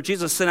 remember,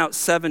 Jesus sent out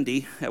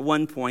 70 at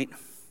one point,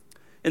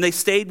 and they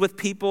stayed with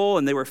people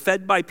and they were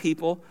fed by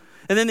people.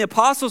 And then the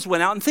apostles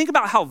went out, and think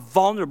about how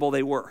vulnerable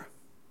they were.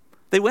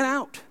 They went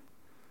out.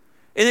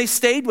 And they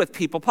stayed with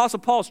people. Apostle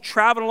Paul's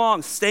traveling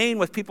along, staying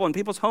with people in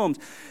people's homes.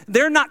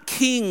 They're not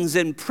kings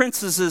and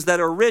princesses that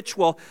are rich.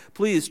 Well,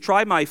 please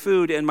try my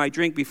food and my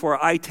drink before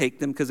I take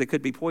them because they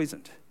could be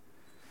poisoned.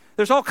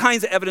 There's all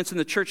kinds of evidence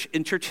in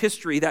church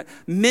history that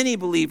many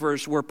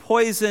believers were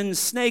poisoned,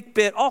 snake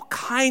bit, all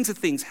kinds of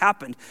things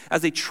happened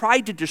as they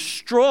tried to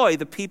destroy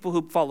the people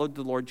who followed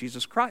the Lord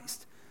Jesus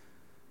Christ.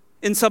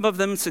 And some of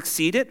them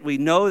succeeded. We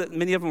know that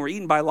many of them were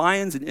eaten by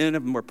lions and many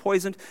of them were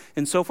poisoned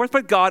and so forth.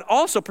 But God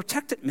also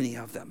protected many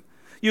of them.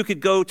 You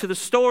could go to the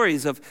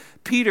stories of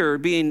Peter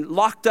being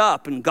locked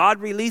up and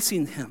God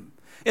releasing him.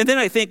 And then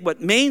I think what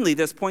mainly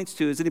this points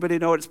to, is anybody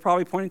know what it's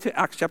probably pointing to?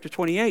 Acts chapter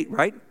 28,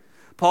 right?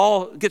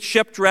 Paul gets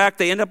shipwrecked.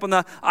 They end up on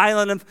the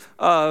island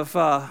of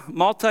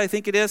Malta, I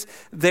think it is.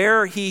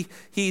 There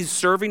he's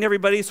serving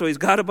everybody. So he's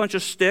got a bunch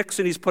of sticks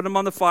and he's putting them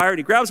on the fire. And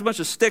he grabs a bunch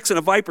of sticks and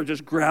a viper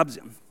just grabs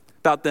him.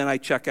 About then I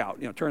check out,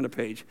 turn the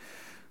page.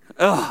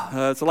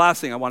 That's the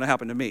last thing I want to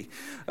happen to me.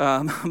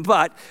 And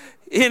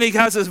he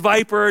has this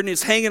viper and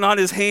it's hanging on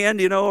his hand,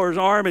 or his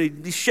arm,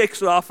 and he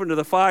shakes it off into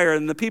the fire.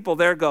 And the people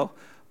there go,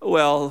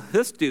 well,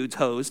 this dude's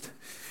hosed.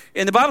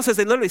 And the Bible says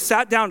they literally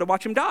sat down to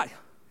watch him die.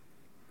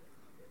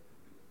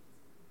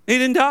 He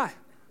didn't die.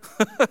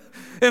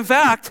 In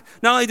fact,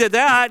 not only did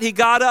that, he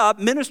got up,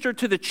 ministered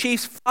to the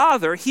chief's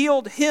father,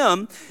 healed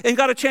him, and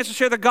got a chance to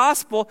share the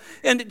gospel.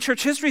 And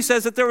church history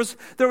says that there was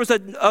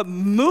a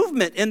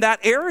movement in that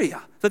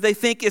area that they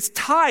think is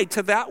tied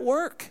to that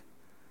work.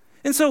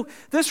 And so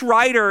this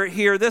writer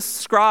here, this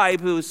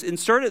scribe who's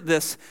inserted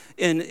this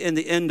in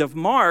the end of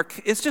Mark,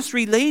 is just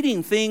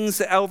relating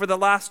things over the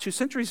last 2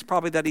 centuries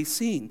probably that he's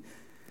seen.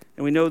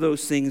 And we know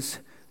those things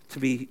to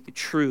be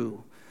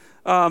true.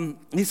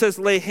 He says,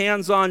 lay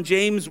hands on.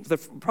 James,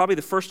 probably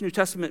the first New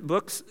Testament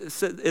books,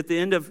 at the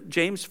end of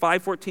James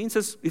 5:14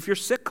 says, if you're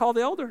sick, call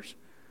the elders.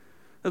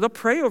 They'll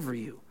pray over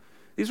you.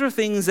 These are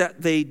things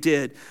that they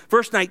did.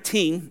 Verse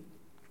 19,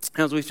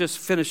 as we just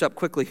finish up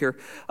quickly here,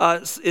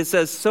 it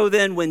says, so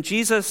then when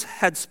Jesus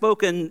had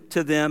spoken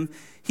to them,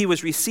 he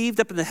was received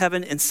up into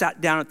heaven and sat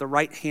down at the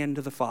right hand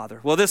of the Father.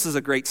 Well, this is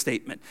a great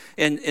statement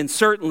and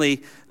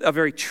certainly a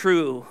very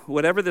true.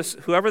 Whoever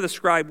the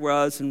scribe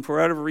was, and for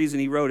whatever reason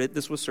he wrote it,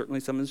 this was certainly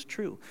something that's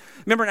true.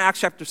 Remember in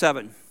Acts chapter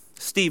 7,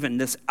 Stephen,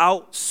 this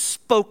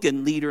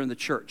outspoken leader in the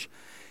church,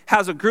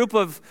 has a group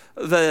of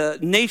the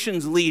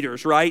nation's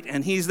leaders, right?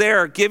 And he's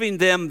there giving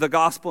them the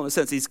gospel in a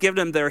sense. He's giving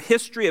them their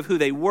history of who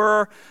they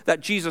were,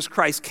 that Jesus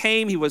Christ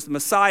came, he was the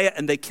Messiah,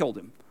 and they killed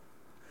him.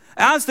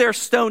 As they're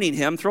stoning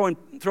him, throwing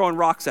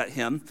rocks at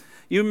him,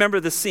 you remember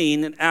the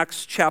scene in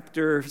Acts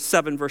chapter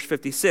 7, verse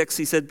 56.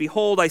 He said,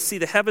 behold, I see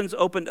the heavens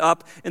opened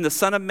up and the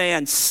Son of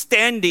Man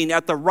standing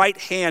at the right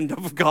hand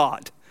of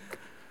God.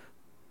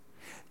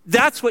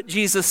 That's what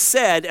Jesus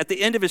said at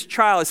the end of his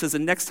trial. He says, the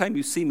next time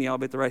you see me, I'll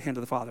be at the right hand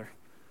of the Father.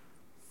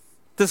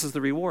 This is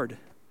the reward.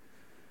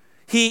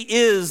 He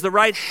is the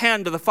right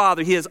hand of the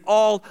Father. He has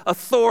all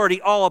authority,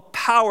 all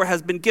power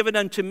has been given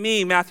unto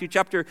me. Matthew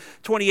chapter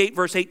 28,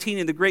 verse 18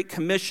 in the Great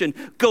Commission,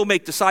 go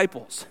make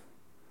disciples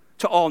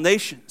to all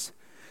nations.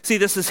 See,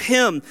 this is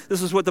him.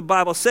 This is what the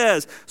Bible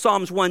says.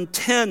 Psalms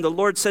 110, the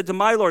Lord said to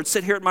my Lord,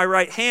 sit here at my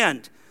right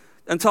hand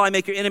until I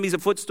make your enemies a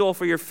footstool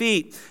for your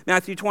feet.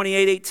 Matthew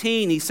 28,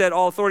 18, he said,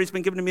 all authority has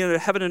been given to me under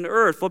heaven and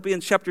earth.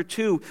 Philippians chapter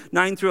 2,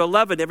 9 through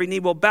 11, every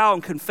knee will bow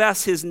and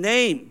confess his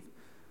name.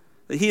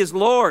 that he is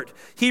Lord.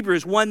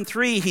 Hebrews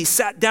 1:3, he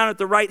sat down at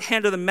the right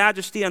hand of the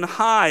majesty on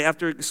high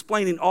after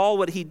explaining all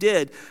what he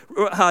did.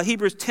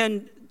 Hebrews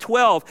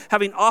 10:12,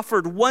 having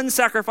offered one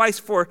sacrifice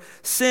for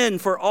sin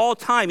for all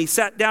time, he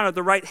sat down at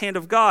the right hand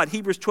of God.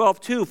 Hebrews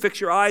 12:2, fix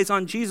your eyes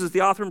on Jesus,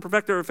 the author and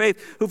perfecter of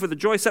faith, who for the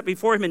joy set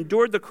before him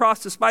endured the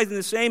cross, despising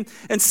the shame,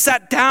 and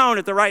sat down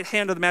at the right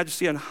hand of the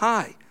majesty on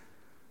high.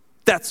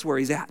 That's where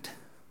he's at.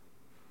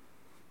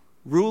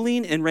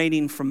 Ruling and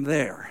reigning from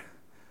there.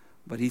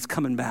 But he's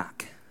coming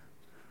back.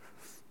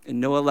 And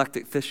no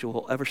elected official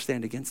will ever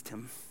stand against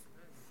him.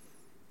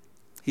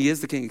 He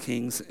is the King of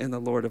Kings and the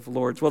Lord of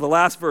Lords. Well, the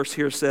last verse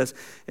here says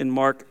in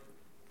Mark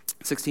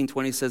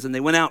 16:20 says, and they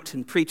went out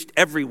and preached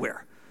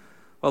everywhere,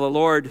 while the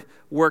Lord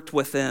worked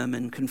with them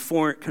and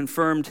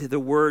confirmed the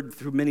word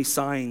through many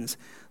signs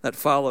that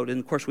followed. And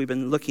of course, we've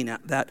been looking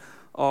at that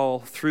all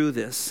through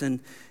this.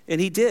 And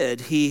he did.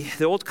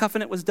 The old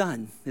covenant was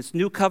done. This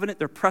new covenant,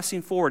 they're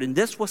pressing forward. And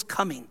this was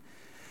coming.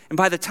 And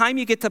by the time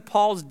you get to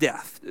Paul's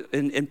death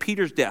and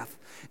Peter's death,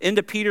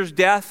 into Peter's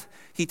death,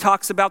 he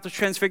talks about the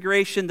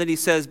transfiguration. Then he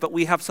says, but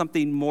we have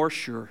something more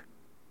sure.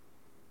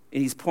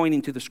 And he's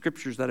pointing to the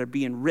scriptures that are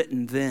being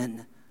written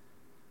then.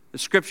 The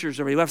scriptures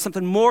are, we have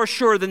something more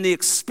sure than the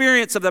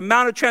experience of the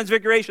Mount of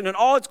Transfiguration and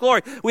all its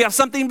glory. We have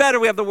something better.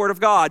 We have the Word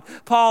of God.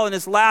 Paul, in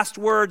his last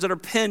words that are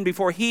penned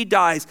before he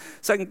dies,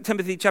 2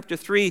 Timothy chapter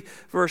 3,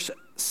 verse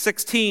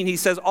 16, he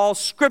says, all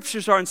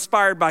scriptures are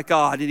inspired by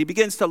God. And he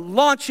begins to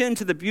launch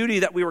into the beauty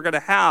that we were going to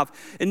have.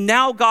 And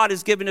now God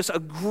has given us a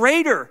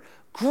greater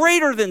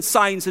than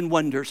signs and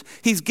wonders.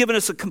 He's given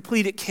us a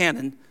completed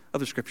canon of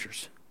the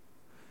scriptures.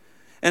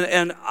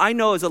 And I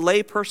know as a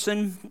lay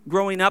person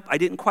growing up, I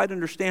didn't quite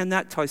understand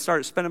that until I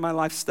started spending my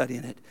life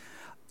studying it.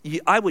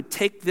 I would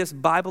take this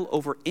Bible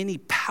over any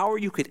power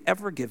you could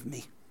ever give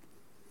me.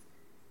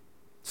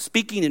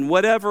 Speaking in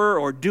whatever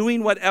or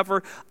doing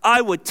whatever,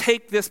 I would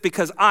take this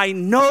because I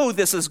know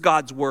this is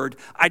God's word.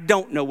 I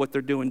don't know what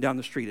they're doing down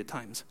the street at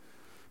times.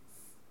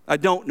 I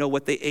don't know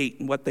what they ate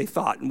and what they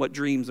thought and what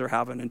dreams they're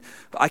having. And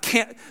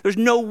there's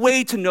no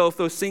way to know if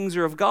those things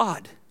are of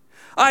God.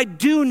 I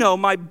do know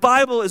my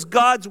Bible is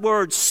God's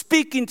word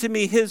speaking to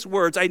me his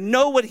words. I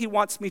know what he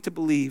wants me to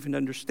believe and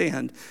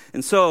understand.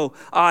 And so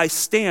I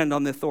stand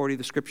on the authority of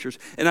the scriptures.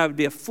 And I would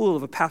be a fool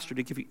of a pastor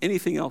to give you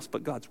anything else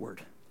but God's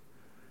word.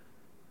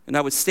 And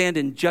I would stand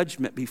in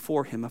judgment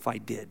before him if I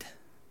did.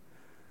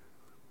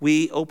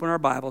 We open our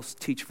Bibles,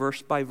 teach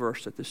verse by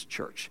verse at this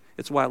church.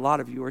 It's why a lot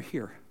of you are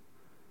here.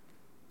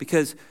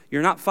 Because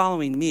you're not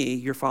following me,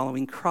 you're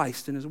following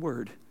Christ and his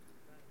word.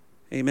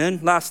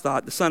 Amen. Last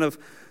thought, the Son of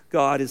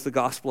God is the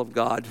gospel of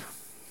God.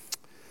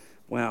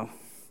 Wow.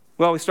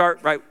 Well,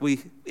 we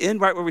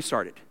end right where we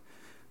started.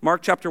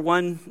 Mark chapter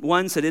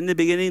 1 said, in the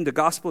beginning, the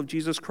gospel of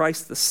Jesus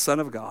Christ, the Son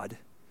of God.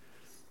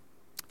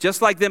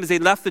 Just like them as they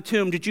left the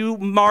tomb, do you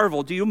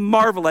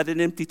marvel at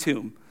an empty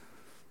tomb?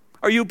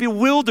 Are you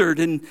bewildered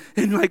and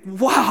like,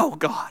 wow,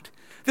 God,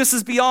 this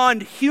is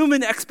beyond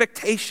human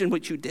expectation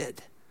what you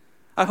did.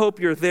 I hope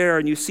you're there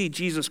and you see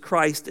Jesus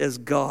Christ as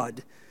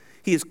God.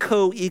 He is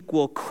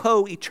co-equal,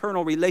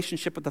 co-eternal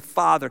relationship with the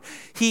Father.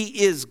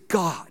 He is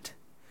God.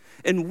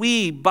 And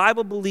we,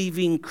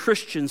 Bible-believing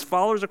Christians,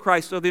 followers of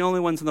Christ, are the only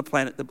ones on the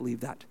planet that believe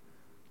that.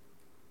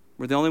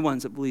 We're the only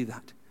ones that believe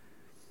that.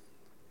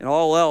 And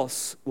all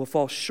else will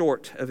fall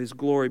short of his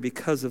glory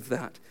because of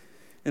that.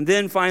 And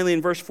then finally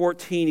in verse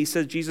 14, he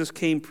says, Jesus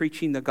came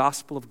preaching the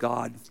gospel of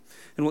God.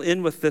 And we'll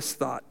end with this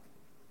thought.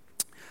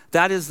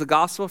 That is the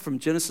gospel from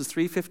Genesis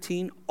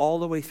 3:15 all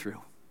the way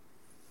through.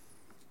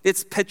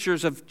 It's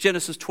pictures of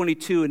Genesis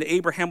 22 and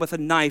Abraham with a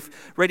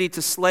knife ready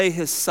to slay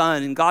his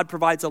son, and God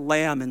provides a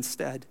lamb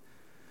instead.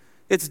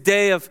 It's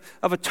Day of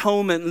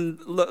Atonement in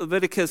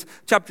Leviticus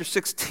chapter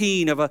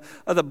 16 of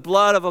the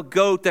blood of a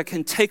goat that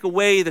can take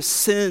away the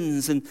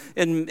sins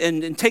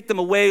and take them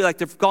away like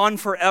they've gone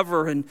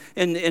forever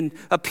and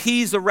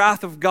appease the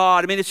wrath of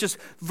God. I mean, it's just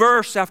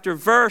verse after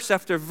verse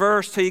after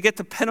verse till you get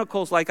to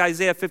pinnacles like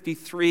Isaiah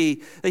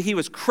 53, that he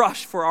was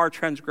crushed for our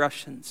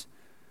transgressions.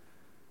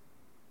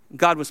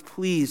 God was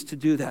pleased to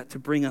do that, to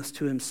bring us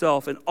to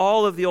himself. And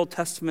all of the Old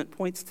Testament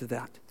points to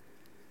that.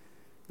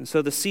 And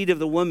so the seed of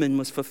the woman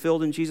was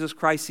fulfilled in Jesus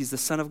Christ. He's the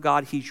Son of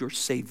God. He's your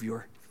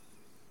Savior.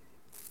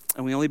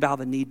 And we only bow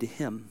the knee to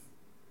him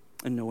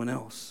and no one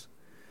else.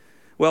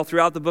 Well,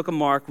 throughout the book of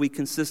Mark, we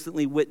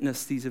consistently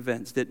witnessed these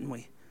events, didn't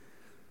we?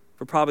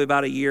 For probably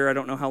about a year, I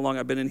don't know how long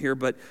I've been in here,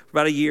 but for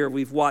about a year,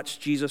 we've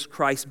watched Jesus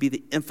Christ be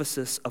the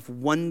emphasis of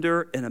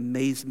wonder and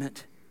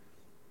amazement.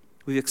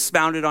 We've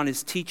expounded on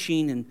his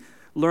teaching and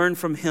learned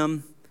from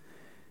him.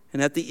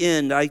 And at the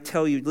end, I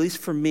tell you, at least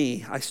for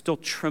me, I still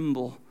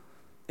tremble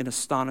in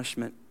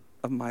astonishment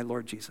of my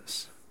Lord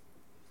Jesus.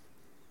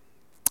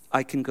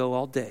 I can go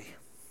all day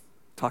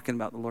talking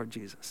about the Lord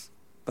Jesus,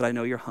 but I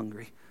know you're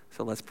hungry,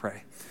 so let's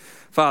pray.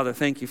 Father,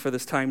 thank you for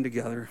this time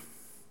together.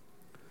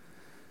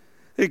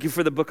 Thank you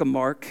for the book of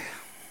Mark.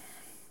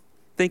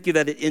 Thank you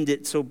that it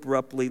ended so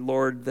abruptly,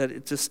 Lord, that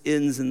it just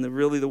ends in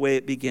really the way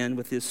it began,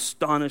 with the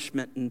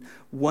astonishment and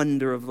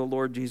wonder of the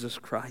Lord Jesus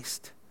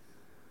Christ.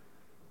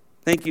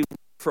 Thank you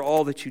for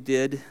all that you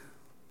did.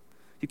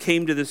 You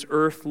came to this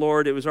earth,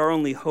 Lord. It was our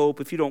only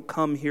hope. If you don't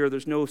come here,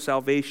 there's no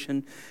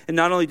salvation. And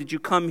not only did you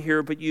come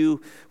here, but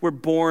you were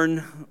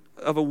born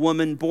of a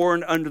woman,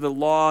 born under the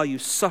law. You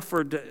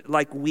suffered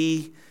like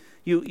we.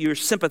 You're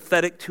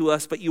sympathetic to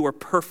us, but you were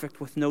perfect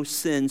with no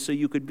sin, so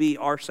you could be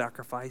our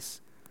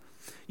sacrifice.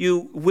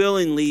 You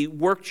willingly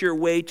worked your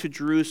way to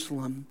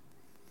Jerusalem.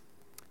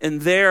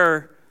 And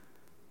there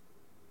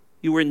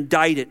you were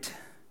indicted,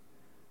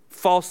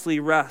 falsely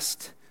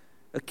arrested,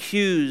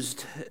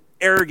 accused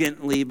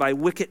arrogantly by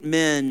wicked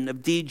men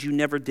of deeds you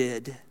never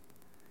did.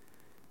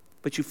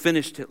 But you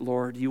finished it,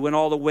 Lord. You went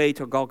all the way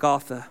to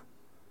Golgotha.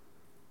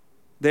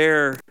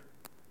 There,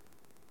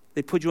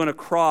 they put you on a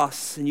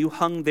cross and you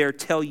hung there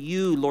till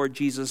you, Lord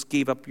Jesus,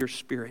 gave up your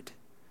spirit.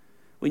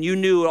 When you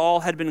knew all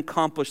had been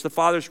accomplished, the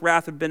Father's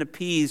wrath had been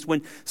appeased,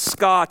 when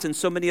Scott and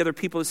so many other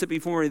people that sit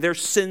before me, their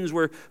sins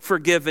were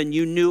forgiven,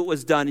 you knew it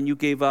was done and you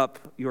gave up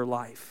your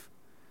life.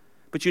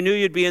 But you knew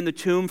you'd be in the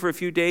tomb for a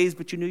few days,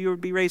 but you knew you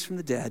would be raised from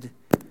the dead.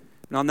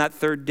 And on that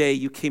third day,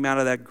 you came out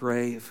of that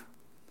grave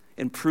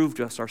and proved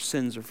to us our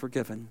sins are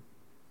forgiven.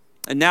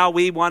 And now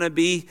we want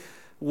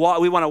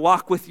to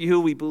walk with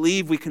you. We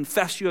believe, we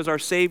confess you as our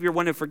Savior,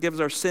 one who forgives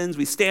our sins.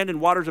 We stand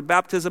in waters of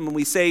baptism and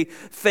we say,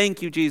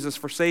 thank you, Jesus,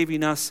 for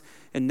saving us.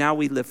 And now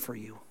we live for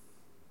you.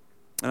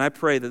 And I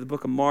pray that the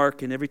book of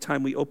Mark, and every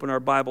time we open our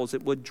Bibles,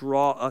 it would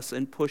draw us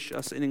and push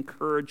us and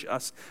encourage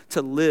us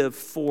to live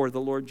for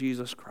the Lord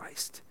Jesus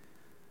Christ.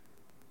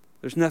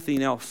 There's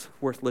nothing else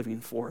worth living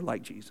for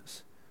like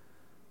Jesus.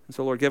 And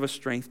so, Lord, give us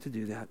strength to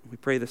do that. We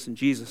pray this in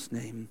Jesus'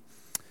 name.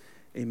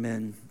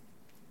 Amen.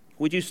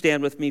 Would you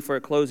stand with me for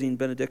a closing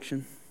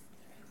benediction?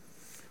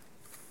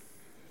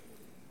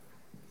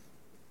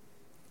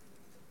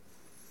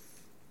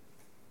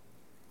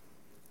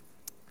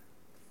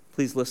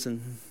 Please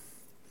listen.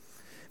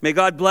 May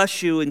God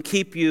bless you and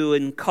keep you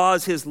and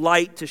cause his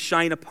light to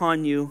shine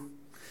upon you.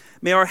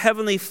 May our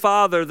Heavenly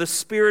Father, the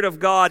Spirit of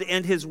God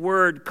and his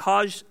word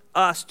cause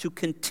us to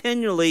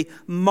continually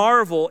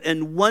marvel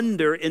and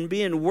wonder and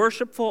be in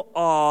worshipful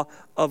awe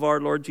of our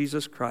Lord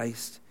Jesus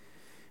Christ.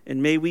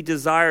 And may we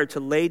desire to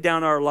lay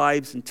down our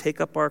lives and take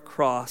up our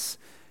cross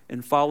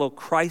and follow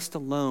Christ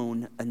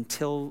alone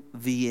until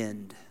the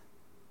end.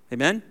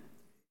 Amen?